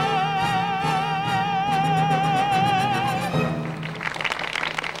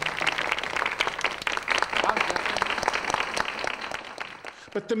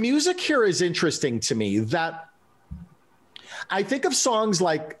 But the music here is interesting to me, that I think of songs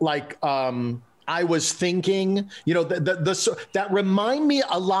like I Was Thinking, you know, that remind me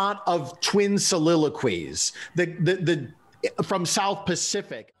a lot of Twin Soliloquies, the from South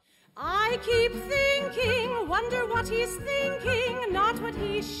Pacific. I keep thinking, wonder what he's thinking, not what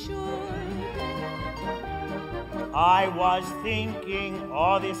he should. I was thinking,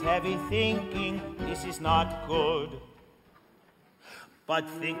 all this heavy thinking, this is not good. But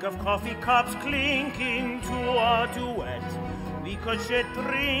think of coffee cups clinking to a duet. We could sit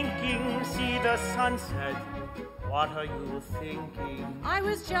drinking, see the sunset. What are you thinking? I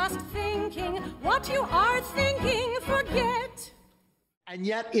was just thinking, what you are thinking, forget. And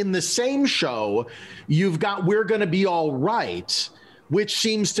yet in the same show, you've got We're Gonna Be All Right, which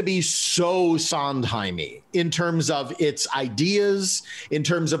seems to be so Sondheim-y in terms of its ideas, in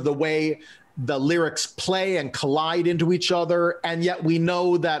terms of the way the lyrics play and collide into each other. And yet we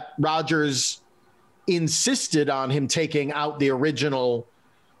know that Rodgers insisted on him taking out the original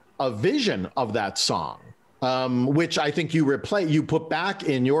vision of that song, which I think you put back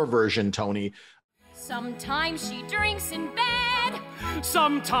in your version, Tony. Sometimes she drinks in bed.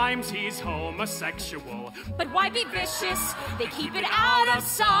 Sometimes he's homosexual. But why be vicious? They keep it out of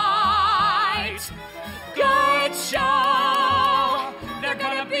sight. Good show. They're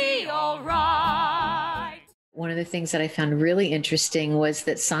gonna be all right. One of the things that I found really interesting was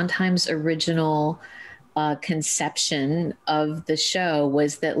that Sondheim's original conception of the show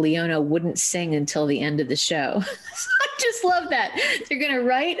was that Leona wouldn't sing until the end of the show. I just love that. You're going to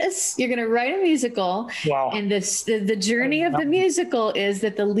write a musical. Wow. And the journey of the musical is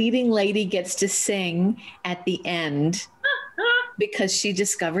that the leading lady gets to sing at the end because she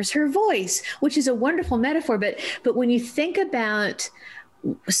discovers her voice, which is a wonderful metaphor. But when you think about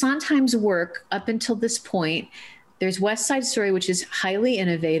Sondheim's work up until this point, there's West Side Story, which is highly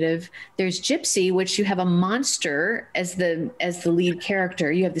innovative. There's Gypsy, which you have a monster as the lead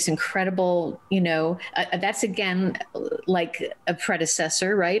character. You have this incredible, that's again like a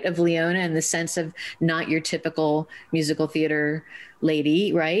predecessor, right, of Leona in the sense of not your typical musical theater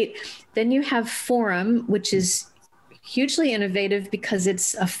lady, right? Then you have Forum, which is hugely innovative because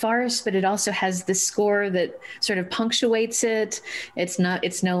it's a farce, but it also has this score that sort of punctuates it. It's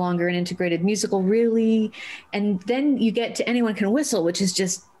no longer an integrated musical, really. And then you get to Anyone Can Whistle, which is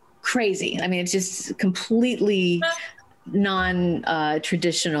just crazy. I mean, it's just completely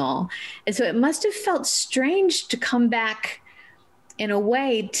non-traditional. And so it must have felt strange to come back in a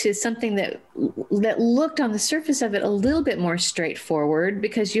way to something that looked on the surface of it a little bit more straightforward,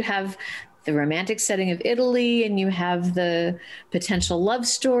 because you have the romantic setting of Italy, and you have the potential love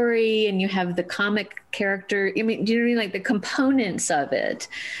story, and you have the comic character. I mean, do you know what I mean? Like the components of it.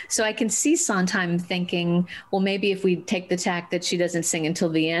 So I can see Sondheim thinking, well, maybe if we take the tack that she doesn't sing until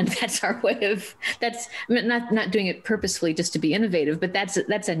the end, that's our way of, I mean, not doing it purposefully just to be innovative, but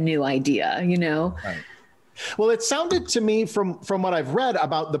that's a new idea, Right. Well, it sounded to me from what I've read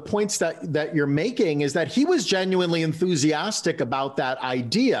about the points that you're making is that he was genuinely enthusiastic about that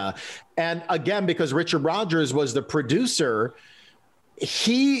idea. And again, because Richard Rodgers was the producer,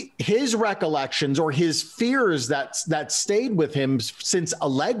 his recollections or his fears that stayed with him since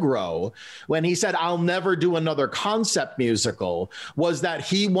Allegro, when he said, I'll never do another concept musical, was that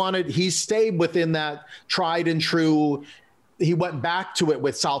he stayed within that tried and true he went back to it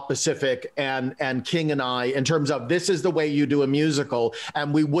with South Pacific and King and I, in terms of, this is the way you do a musical,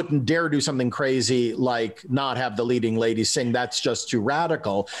 and we wouldn't dare do something crazy like not have the leading lady sing. That's just too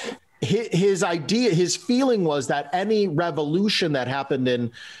radical. His idea, his feeling was that any revolution that happened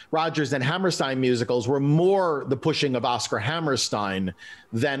in Rodgers and Hammerstein musicals were more the pushing of Oscar Hammerstein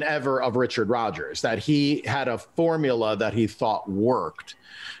than ever of Richard Rodgers, that he had a formula that he thought worked.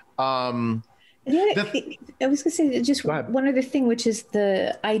 I was going to say just one other thing, which is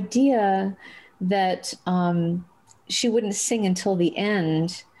the idea that she wouldn't sing until the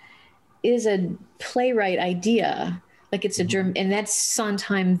end is a playwright idea. Like it's a germ, and that's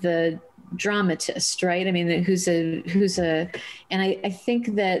Sondheim, the dramatist, right? I mean, and I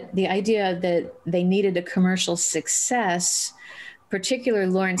think that the idea that they needed a commercial success, particularly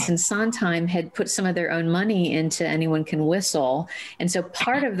Lawrence and Sondheim had put some of their own money into Anyone Can Whistle. And so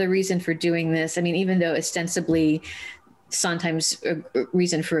part of the reason for doing this, I mean, even though ostensibly Sondheim's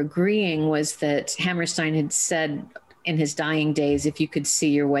reason for agreeing was that Hammerstein had said in his dying days, if you could see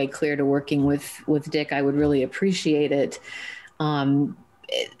your way clear to working with Dick, I would really appreciate it. And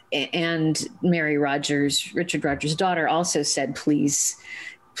Mary Rodgers, Richard Rodgers' daughter, also said, please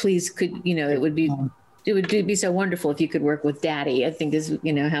could, it would be so wonderful if you could work with Daddy, I think is,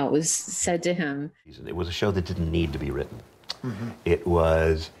 how it was said to him. It was a show that didn't need to be written. Mm-hmm. It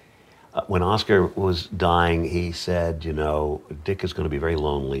was, when Oscar was dying, he said, Dick is going to be very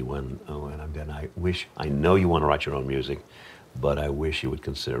lonely when I'm dead. I know you want to write your own music, but I wish you would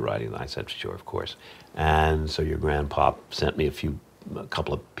consider writing. I said, sure, of course. And so your grandpop sent me a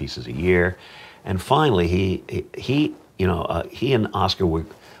couple of pieces a year. And finally, he and Oscar were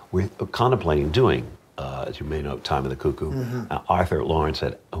contemplating doing, as you may know, Time of the Cuckoo. Mm-hmm. Arthur Lawrence,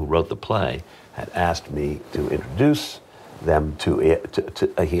 who wrote the play, had asked me to introduce them to it.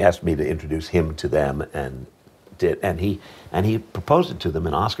 He asked me to introduce him to them, and he proposed it to them.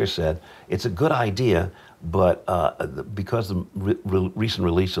 And Oscar said, "It's a good idea, but because the recent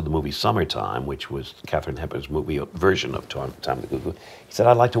release of the movie Summertime, which was Katharine Hepburn's movie version of Time of the Cuckoo, he said,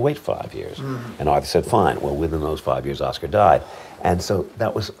 I'd like to wait 5 years." Mm-hmm. And Arthur said, "Fine." Well, within those 5 years, Oscar died, and so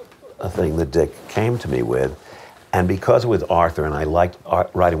that was a thing that Dick came to me with. And because with Arthur, and I liked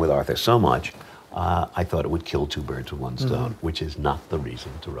writing with Arthur so much, I thought it would kill two birds with one stone, mm-hmm. which is not the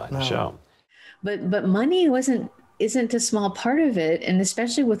reason to write a show. But money isn't a small part of it, and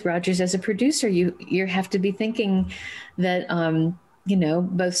especially with Rodgers as a producer, you have to be thinking that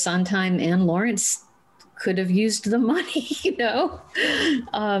both Sondheim and Lawrence could have used the money,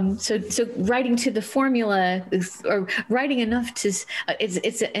 So writing to the formula or writing enough to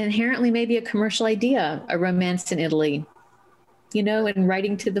it's inherently maybe a commercial idea, a Romance in Italy. And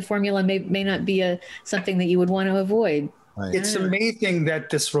writing to the formula may not be something that you would want to avoid. Right. It's amazing that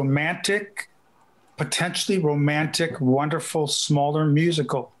this potentially romantic, wonderful, smaller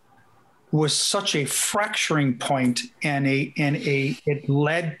musical was such a fracturing point, and it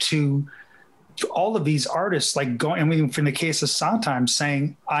led to all of these artists from the case of Sondheim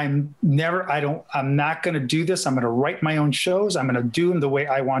saying, I'm not going to do this. I'm going to write my own shows. I'm going to do them the way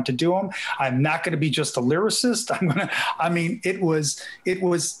I want to do them. I'm not going to be just a lyricist. It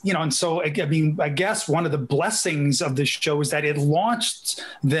was, and so, I guess one of the blessings of this show is that it launched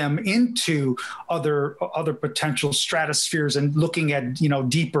them into other potential stratospheres and looking at,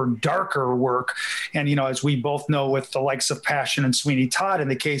 deeper, darker work. And, as we both know, with the likes of Passion and Sweeney Todd, in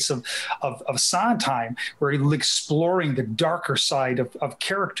the case of Sondheim, where he's exploring the darker side of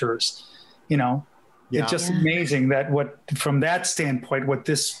characters, It's just amazing that from that standpoint, what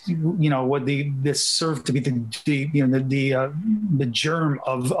this, this served to be the germ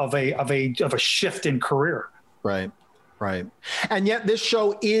of a shift in career. Right. And yet this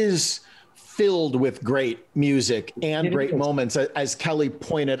show is filled with great music and great moments, as Kelly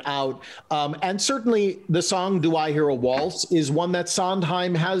pointed out. And certainly the song Do I Hear a Waltz is one that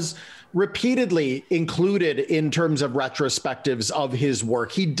Sondheim has repeatedly included in terms of retrospectives of his work.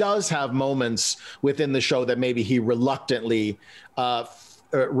 He does have moments within the show that maybe he reluctantly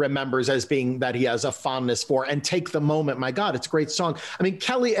remembers as being that he has a fondness for, and Take the Moment. My God, it's a great song. I mean,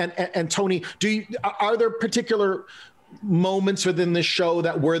 Kelly and Tony, are there particular moments within the show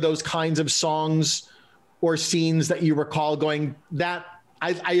that were those kinds of songs or scenes that you recall going, that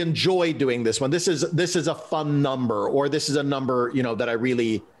I enjoy doing this one. This is a fun number, or this is a number,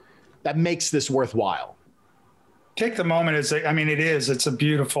 that makes this worthwhile? Take the Moment it's a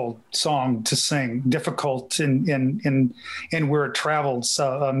beautiful song to sing, difficult in where it travels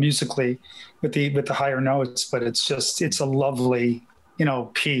musically with the higher notes, but it's a lovely,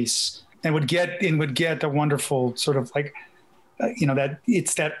 piece, and would get a wonderful sort of that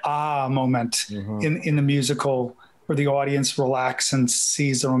it's that moment mm-hmm. in the musical where the audience relax and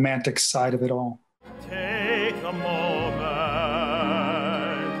sees the romantic side of it all. Take a moment,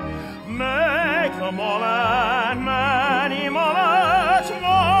 make a moment, many moments more.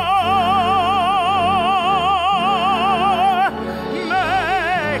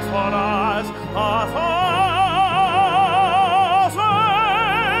 Make for us a thousand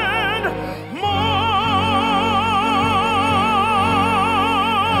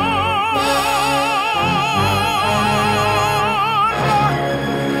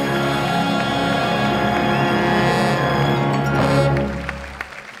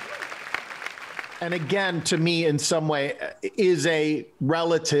And again, to me, in some way, is a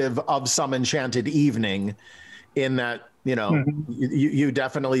relative of Some Enchanted Evening, in that, you know, you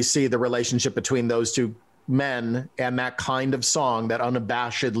definitely see the relationship between those two men and that kind of song, that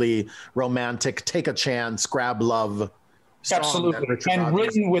unabashedly romantic, take a chance, grab love song. Absolutely. And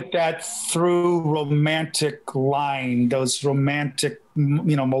written with that through romantic line, those romantic,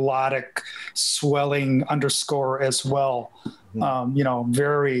 you know, melodic swelling underscore as well. You know,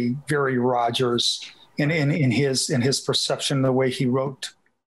 very, very Rodgers in his perception, the way he wrote.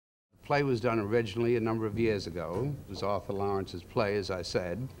 The play was done originally a number of years ago. It was Arthur Lawrence's play, as I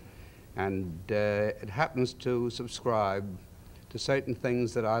said, and it happens to subscribe to certain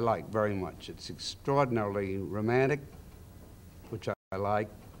things that I like very much. It's extraordinarily romantic, which I like.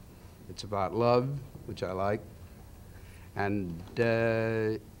 It's about love, which I like. And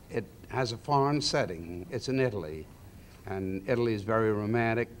it has a foreign setting. It's in Italy. And Italy is very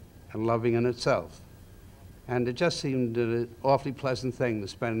romantic and loving in itself. And it just seemed an awfully pleasant thing to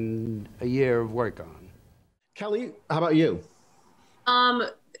spend a year of work on. Kelly, how about you?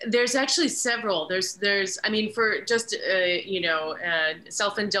 There's actually several. I mean, for just, you know,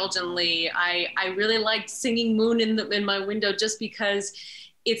 self-indulgently, I really liked singing Moon in my window, just because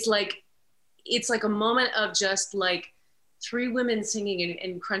it's like a moment of just like three women singing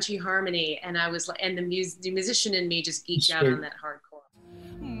in crunchy harmony, and I was like, and the musician in me just geeked out on that hardcore.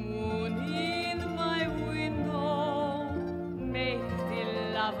 Moon in my window, make the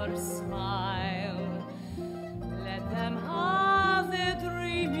lovers smile. Let them have their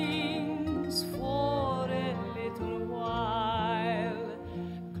dreamings for a little while.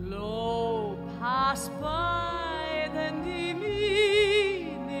 Glow pass by, then diminish.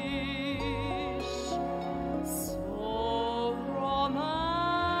 So romantic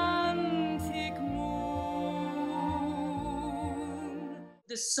moon.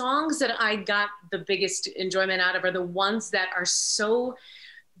 The songs that I got the biggest enjoyment out of are the ones that are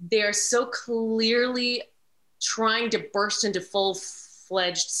they're so clearly trying to burst into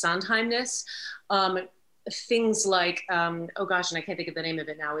full-fledged Sondheimness. Things like, oh gosh, and I can't think of the name of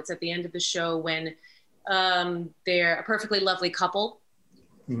it now. It's at the end of the show when they're a perfectly lovely couple.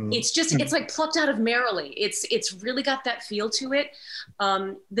 It's just, it's like plucked out of Merrily. It's really got that feel to it.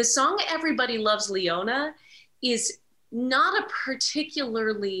 The song Everybody Loves Leona is not a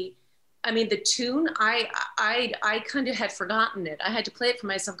particularly, I mean, the tune, I kind of had forgotten it. I had to play it for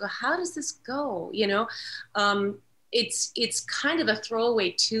myself, go, how does this go? You know, it's kind of a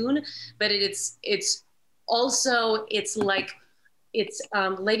throwaway tune, but it's also, it's like, it's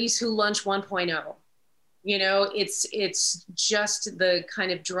Ladies Who Lunch 1.0. You know, it's just the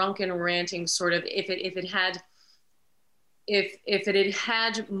kind of drunken ranting sort of, if it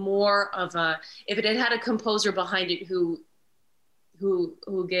had more of a, if it had had a composer behind it who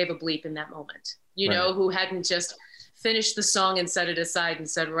gave a bleep in that moment, you Right. know, who hadn't just finished the song and set it aside and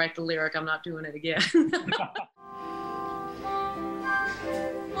said, write the lyric, I'm not doing it again.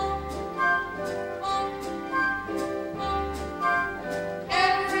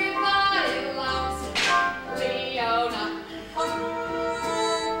 Everybody loves Leona.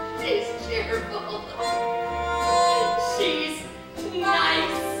 She's cheerful. She's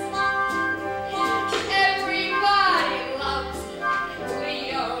nice. Everybody loves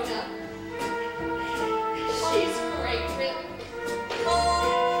Leona. She's great with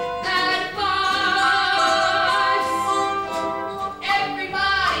advice.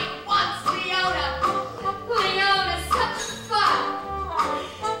 Everybody wants Leona. Leona's such fun.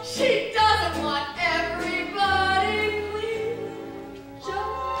 She doesn't want everybody, please.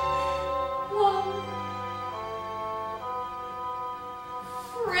 Just one.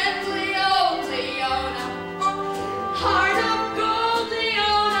 Friendly old Leona. Heart of gold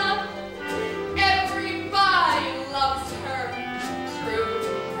Leona. Everybody loves her. True.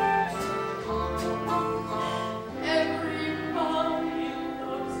 Everybody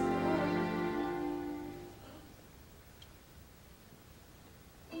loves her.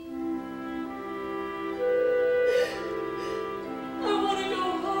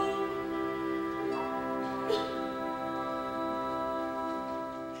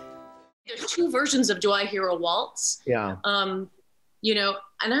 two versions of Do I Hear a Waltz? Yeah. You know,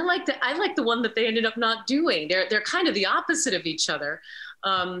 and I like the one that they ended up not doing. They're kind of the opposite of each other.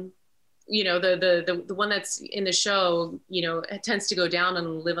 You know, the one that's in the show, you know, it tends to go down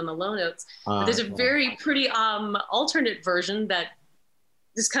and live on the low notes. But there's a very pretty alternate version that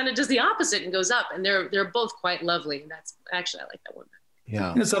just kind of does the opposite and goes up, and they're both quite lovely. And that's actually, I like that one.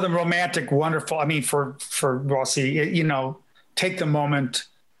 Yeah. And so the romantic, wonderful. I mean, for Rossi, you know, take the moment,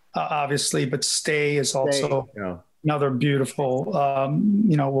 obviously, but stay is also another beautiful,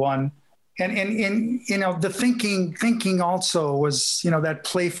 you know, one. And you know, the thinking also was, you know, that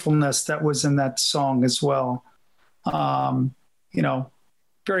playfulness that was in that song as well. You know,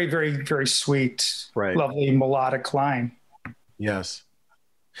 very, very, very sweet, lovely melodic line. Yes.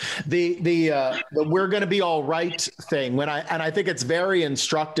 The "we're going to be all right" thing, I think it's very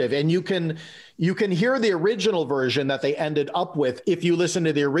instructive, and you can hear the original version that they ended up with if you listen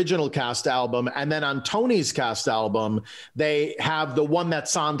to the original cast album, and then on Tony's cast album they have the one that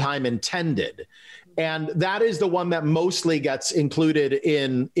Sondheim intended, and that is the one that mostly gets included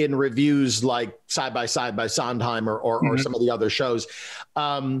in reviews like Side by Side by Sondheim or some of the other shows.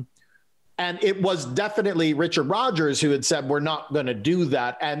 And it was definitely Richard Rodgers who had said, we're not going to do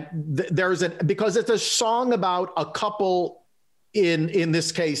that. And because it's a song about a couple, in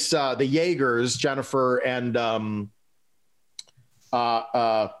this case, the Yeagers, Jennifer and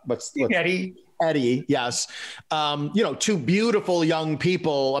Eddie, yes. You know, two beautiful young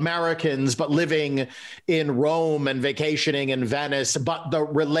people, Americans, but living in Rome and vacationing in Venice. But the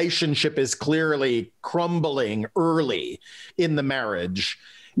relationship is clearly crumbling early in the marriage.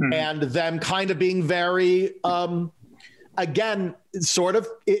 And them kind of being very, again, sort of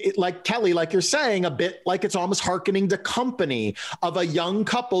like Kelly, like you're saying, a bit like it's almost hearkening to Company, of a young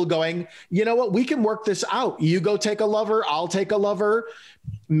couple going, you know what, we can work this out. You go take a lover, I'll take a lover.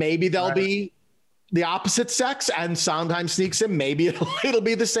 Maybe they'll be the opposite sex, and Sondheim sneaks in. Maybe it'll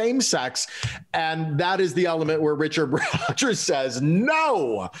be the same sex. And that is the element where Richard Rodgers says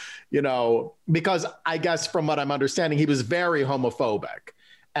no, you know, because I guess from what I'm understanding, he was very homophobic.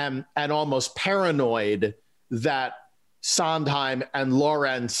 And almost paranoid that Sondheim and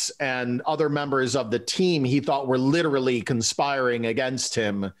Lawrence and other members of the team he thought were literally conspiring against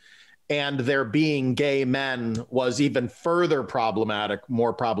him, and their being gay men was even further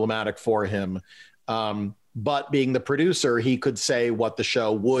more problematic for him. But being the producer, he could say what the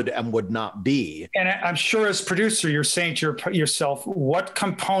show would and would not be. And I'm sure as producer, you're saying to yourself, what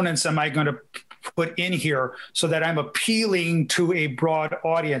components am I going to put in here so that I'm appealing to a broad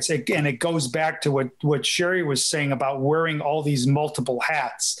audience? And it goes back to what Sherry was saying about wearing all these multiple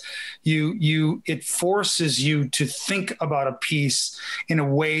hats. It forces you to think about a piece in a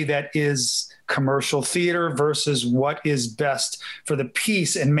way that is commercial theater versus what is best for the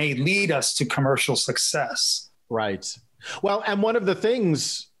piece and may lead us to commercial success. Right. Well, and one of the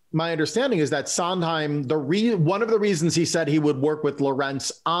things, my understanding is that Sondheim, one of the reasons he said he would work with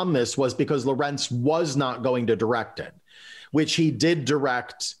Lawrence on this was because Lawrence was not going to direct it, which he did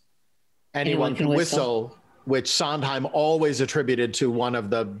direct Anyone Can Whistle, which Sondheim always attributed to one of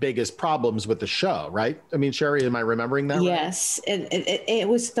the biggest problems with the show, right? I mean, Sherry, am I remembering that? Yes, right? It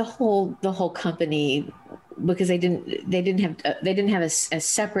was the whole company, because they didn't have a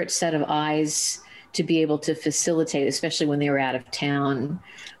separate set of eyes to be able to facilitate, especially when they were out of town,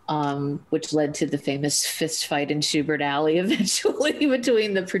 which led to the famous fist fight in Schubert Alley eventually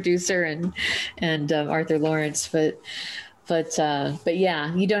between the producer and Arthur Lawrence. But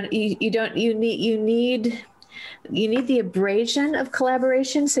yeah, you need the abrasion of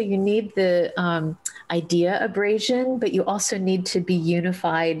collaboration. So you need the idea abrasion, but you also need to be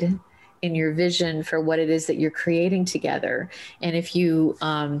unified in your vision for what it is that you're creating together. And if you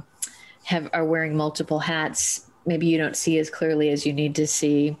are wearing multiple hats, maybe you don't see as clearly as you need to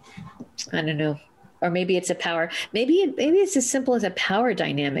see. I don't know. Or maybe it's a power. Maybe it's as simple as a power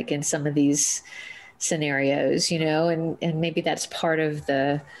dynamic in some of these scenarios, you know, and maybe that's part of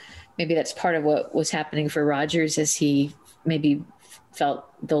what was happening for Rodgers, as he maybe felt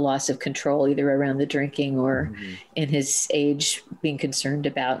the loss of control either around the drinking or in his age, being concerned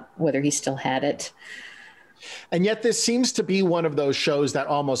about whether he still had it. And yet this seems to be one of those shows that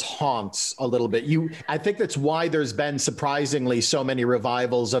almost haunts a little bit. I think that's why there's been surprisingly so many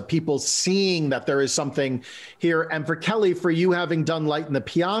revivals of people seeing that there is something here. And for Kelly, for you having done Light in the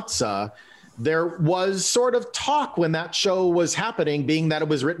Piazza, there was sort of talk when that show was happening, being that it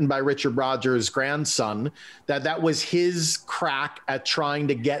was written by Richard Rodgers' grandson, that was his crack at trying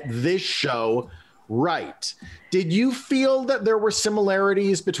to get this show Right. Did you feel that there were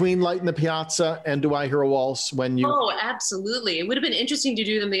similarities between Light in the Piazza and Do I Hear a Waltz when you? Oh, absolutely. It would have been interesting to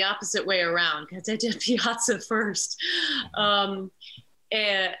do them the opposite way around because I did Piazza first. Yeah,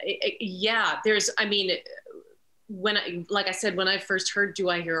 like I said, when I first heard Do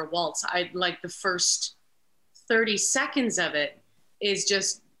I Hear a Waltz, the first 30 seconds of it is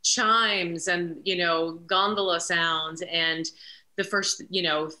just chimes and, gondola sounds, and the first,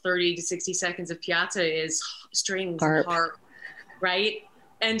 30 to 60 seconds of Piazza is strings and harp, right?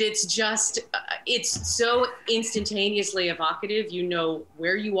 And it's just, it's so instantaneously evocative. You know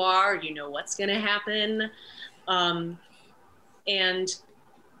where you are, you know what's going to happen. And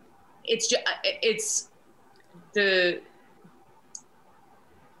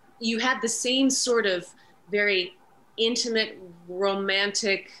you had the same sort of very intimate,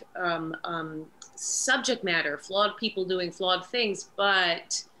 romantic subject matter, flawed people doing flawed things,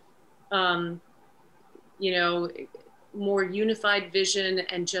 but, more unified vision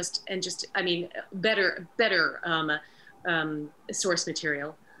and better source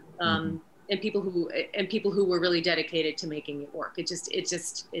material, and people who were really dedicated to making it work.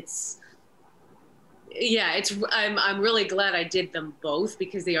 I'm really glad I did them both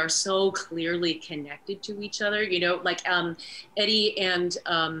because they are so clearly connected to each other. Eddie and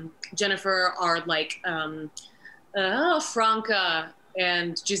Jennifer are like Franca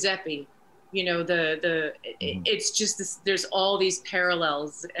and Giuseppe. It's just this, there's all these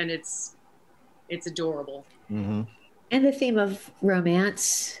parallels, and it's adorable. Mm-hmm. And the theme of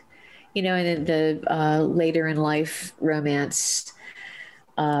romance, and then the later in life romance,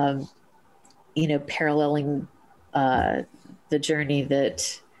 paralleling the journey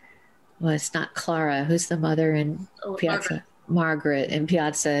that, it's not Clara, who's the mother in Piazza? Margaret in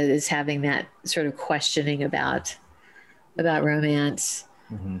Piazza is having that sort of questioning about romance.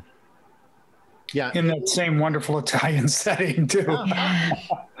 Mm-hmm. Yeah, in that same wonderful Italian setting too.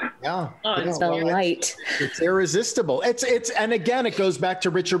 Yeah. It's the light. It's irresistible. And again, it goes back to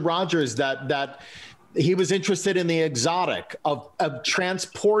Richard Rodgers that he was interested in the exotic of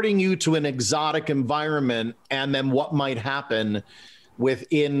transporting you to an exotic environment, and then what might happen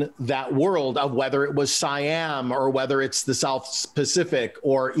within that world of whether it was Siam or whether it's the South Pacific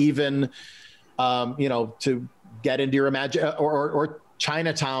or even, to get into your or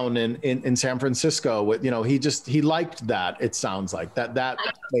Chinatown in San Francisco. He liked that. It sounds like that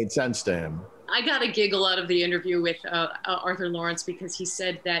made sense to him. I got a giggle out of the interview with Arthur Lawrence because he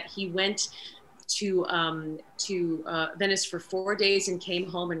said that he went to Venice for 4 days and came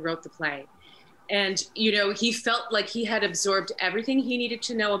home and wrote the play. And, he felt like he had absorbed everything he needed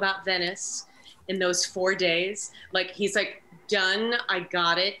to know about Venice in those 4 days. Like, he's like, done, I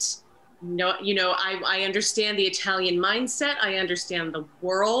got it. No, I understand the Italian mindset. I understand the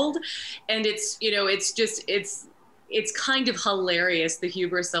world. And it's kind of hilarious, the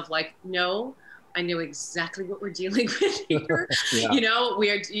hubris of like, no, I know exactly what we're dealing with here. Yeah.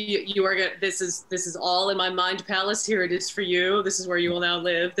 This is all in my mind palace. Here it is for you. This is where you will now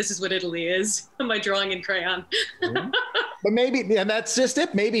live. This is what Italy is. Am I drawing in crayon? Mm-hmm. But maybe, and that's just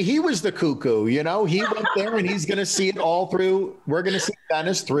it. Maybe he was the cuckoo, he went there and he's going to see it all through. We're going to see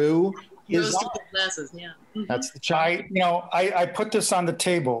Venice through his glasses. Yeah. Mm-hmm. That's the child. I put this on the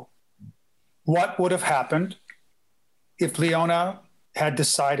table. What would have happened if Leona had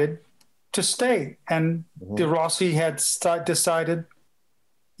decided to stay and De Rossi had decided,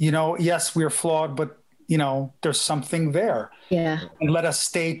 yes, we're flawed, but there's something there. Yeah. And let us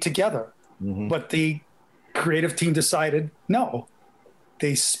stay together. Mm-hmm. But the creative team decided, no,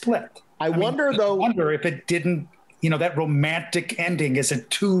 they split. I wonder if it didn't, that romantic ending, is it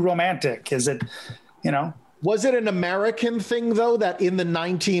too romantic? Is it, Was it an American thing, though, that in the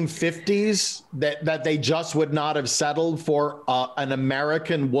 1950s that they just would not have settled for an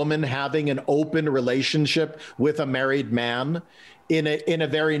American woman having an open relationship with a married man in a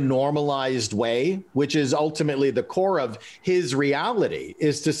very normalized way, which is ultimately the core of his reality,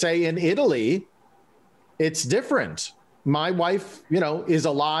 is to say in Italy, it's different. My wife, is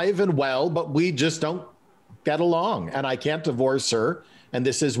alive and well, but we just don't get along, and I can't divorce her, and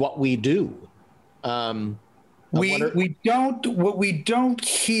this is what we do. What we don't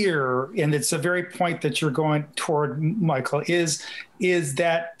hear, and it's a very point that you're going toward, Michael, is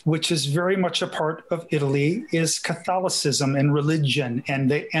that, which is very much a part of Italy, is Catholicism and religion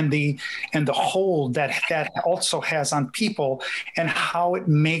and the hold that also has on people, and how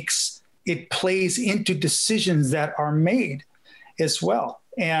it plays into decisions that are made as well.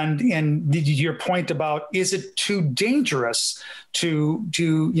 And your point about, is it too dangerous to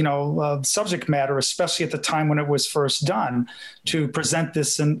subject matter, especially at the time when it was first done, to present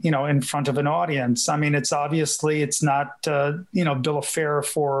this in front of an audience? I mean, it's not bill of fare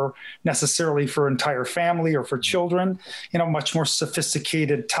for necessarily for entire family or for children. Much more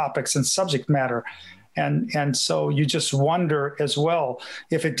sophisticated topics and subject matter. And so you just wonder as well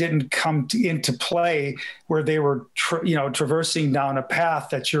if it didn't come into play where they were traversing down a path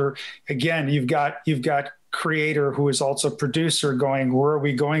that you've got creator who is also producer going, where are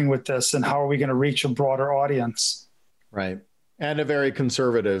we going with this and how are we going to reach a broader audience? Right. And a very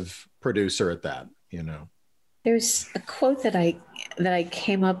conservative producer at that, There's a quote that I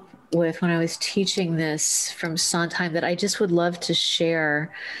came up with when I was teaching this from Sondheim that I just would love to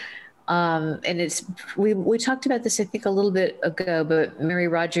share. And we talked about this, I think, a little bit ago, but Mary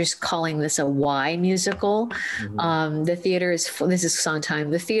Rogers calling this a why musical. Mm-hmm. The theater is full, this is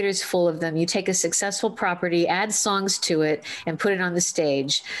Sondheim. The theater is full of them. You take a successful property, add songs to it, and put it on the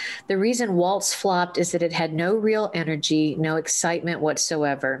stage. The reason Waltz flopped is that it had no real energy, no excitement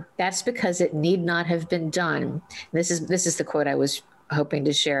whatsoever. That's because it need not have been done. This is the quote I was hoping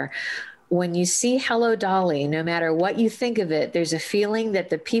to share. When you see Hello, Dolly, no matter what you think of it, there's a feeling that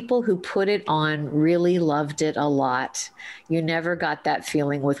the people who put it on really loved it a lot. You never got that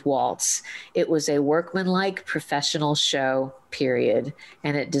feeling with Waltz. It was a workmanlike, professional show, period,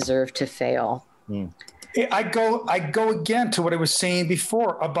 and it deserved to fail. Mm. I go again to what I was saying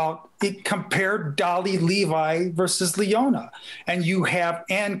before about it. Compare Dolly Levi versus Leona,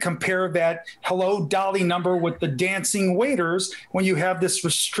 and compare that Hello, Dolly number with the dancing waiters when you have this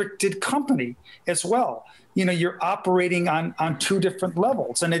restricted company as well. You're operating on two different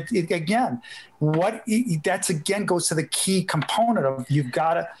levels, and it again goes to the key component of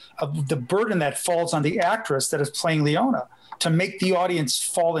the burden that falls on the actress that is playing Leona to make the audience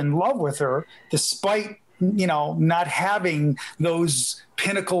fall in love with her, despite not having those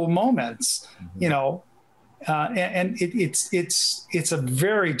pinnacle moments. Mm-hmm. And it's a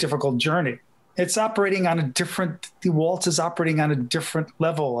very difficult journey. It's operating on the Waltz is operating on a different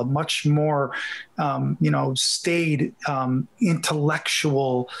level, a much more, staid,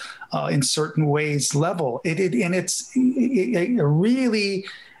 intellectual, in certain ways level.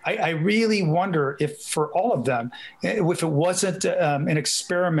 I really wonder if for all of them, if it wasn't an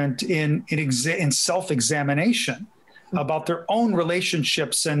experiment in self-examination about their own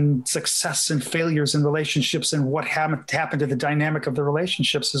relationships and success and failures in relationships and what happened to the dynamic of the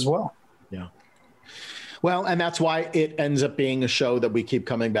relationships as well. Yeah. Well, and that's why it ends up being a show that we keep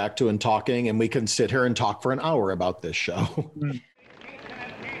coming back to and talking, and we can sit here and talk for an hour about this show. Mm.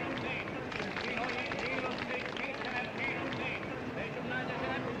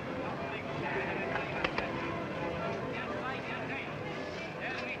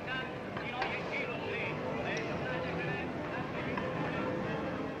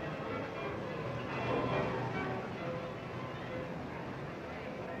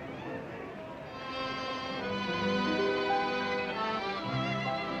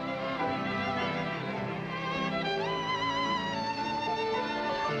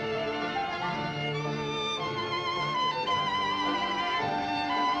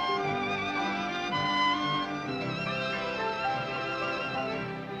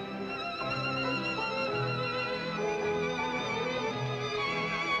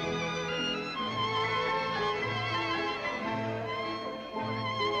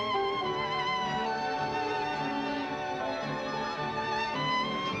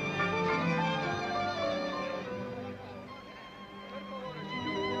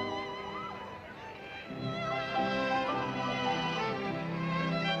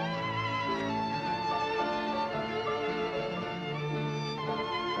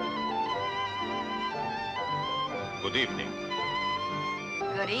 Good evening.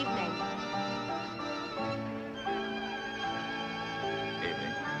 Good evening.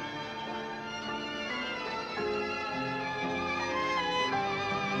 Evening.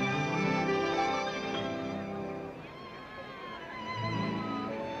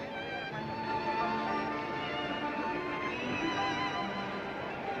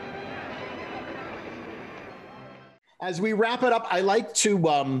 As we wrap it up, I like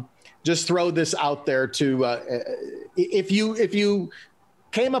to just throw this out there to if you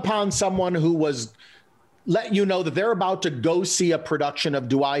came upon someone who was let you know that they're about to go see a production of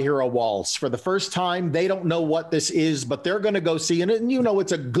Do I Hear a Waltz for the first time, they don't know what this is, but they're going to go see it, and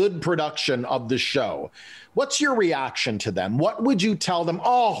it's a good production of the show. What's your reaction to them? What would you tell them?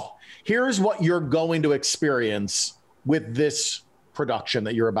 Oh, here's what you're going to experience with this production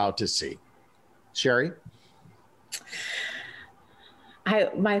that you're about to see. Sherry?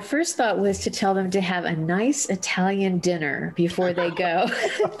 My first thought was to tell them to have a nice Italian dinner before they go,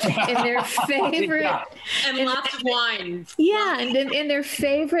 in their favorite, and lots of wine. Yeah, and in their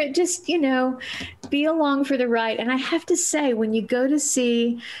favorite, just be along for the ride. And I have to say, when you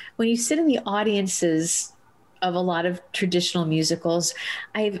sit in the audiences of a lot of traditional musicals,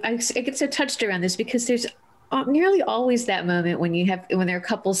 I get so touched around this because there's nearly always that moment when there are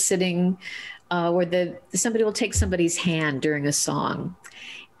couples sitting. Where somebody will take somebody's hand during a song.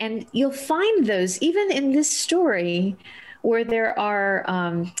 And you'll find those, even in this story, where there are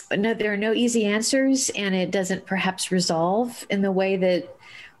no easy answers, and it doesn't perhaps resolve in the way that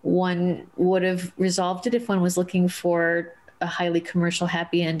one would have resolved it if one was looking for a highly commercial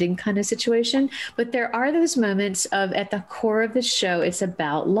happy ending kind of situation. But there are those moments of, at the core of the show, it's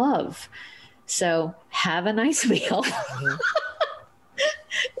about love. So have a nice meal.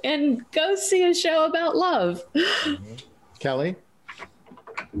 And go see a show about love. Kelly?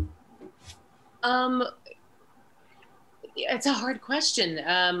 It's a hard question.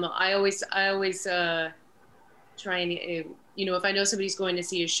 I always try and, if I know somebody's going to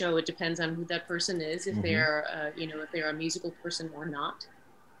see a show, it depends on who that person is, if they're, if they're a musical person or not.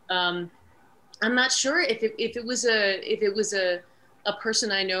 I'm not sure if it was a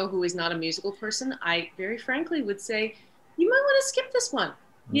person I know who is not a musical person, I very frankly would say, you might want to skip this one.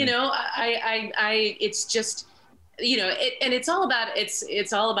 It's just, and it's all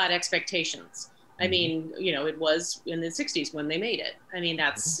about expectations. I mean, it was in the 60s when they made it. I mean,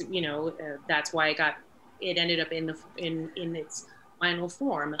 that's, that's why it ended up in its final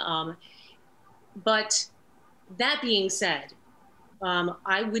form. But that being said,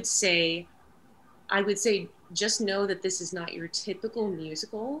 I would say just know that this is not your typical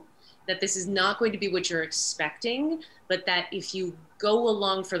musical, that this is not going to be what you're expecting, but that if you go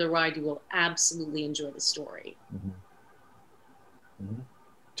along for the ride, you will absolutely enjoy the story.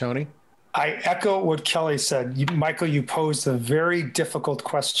 Tony? I echo what Kelly said. Michael, you posed a very difficult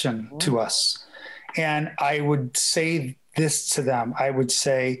question to us. And I would say this to them. I would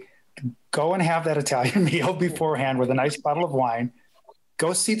say, go and have that Italian meal beforehand with a nice bottle of wine.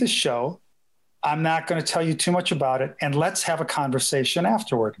 Go see the show. I'm not going to tell you too much about it, and let's have a conversation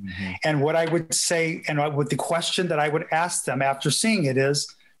afterward. And what I would say, and with the question that I would ask them after seeing it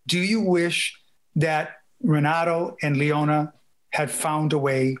is, do you wish that Renato and Leona had found a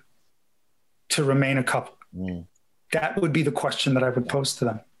way to remain a couple? That would be the question that I would pose to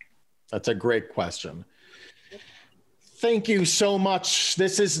them. That's a great question. Thank you so much.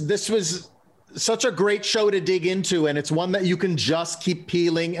 This was such a great show to dig into, and it's one that you can just keep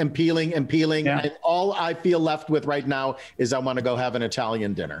peeling and peeling and peeling. Yeah. And all I feel left with right now is I want to go have an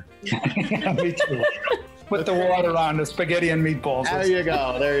Italian dinner. Me too. With the water on, the spaghetti and meatballs. There you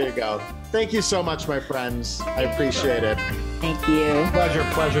go. There you go. Thank you so much, my friends. I appreciate it. Thank you. Pleasure.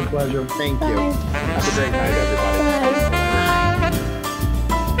 Thank you. Have a great night, everybody.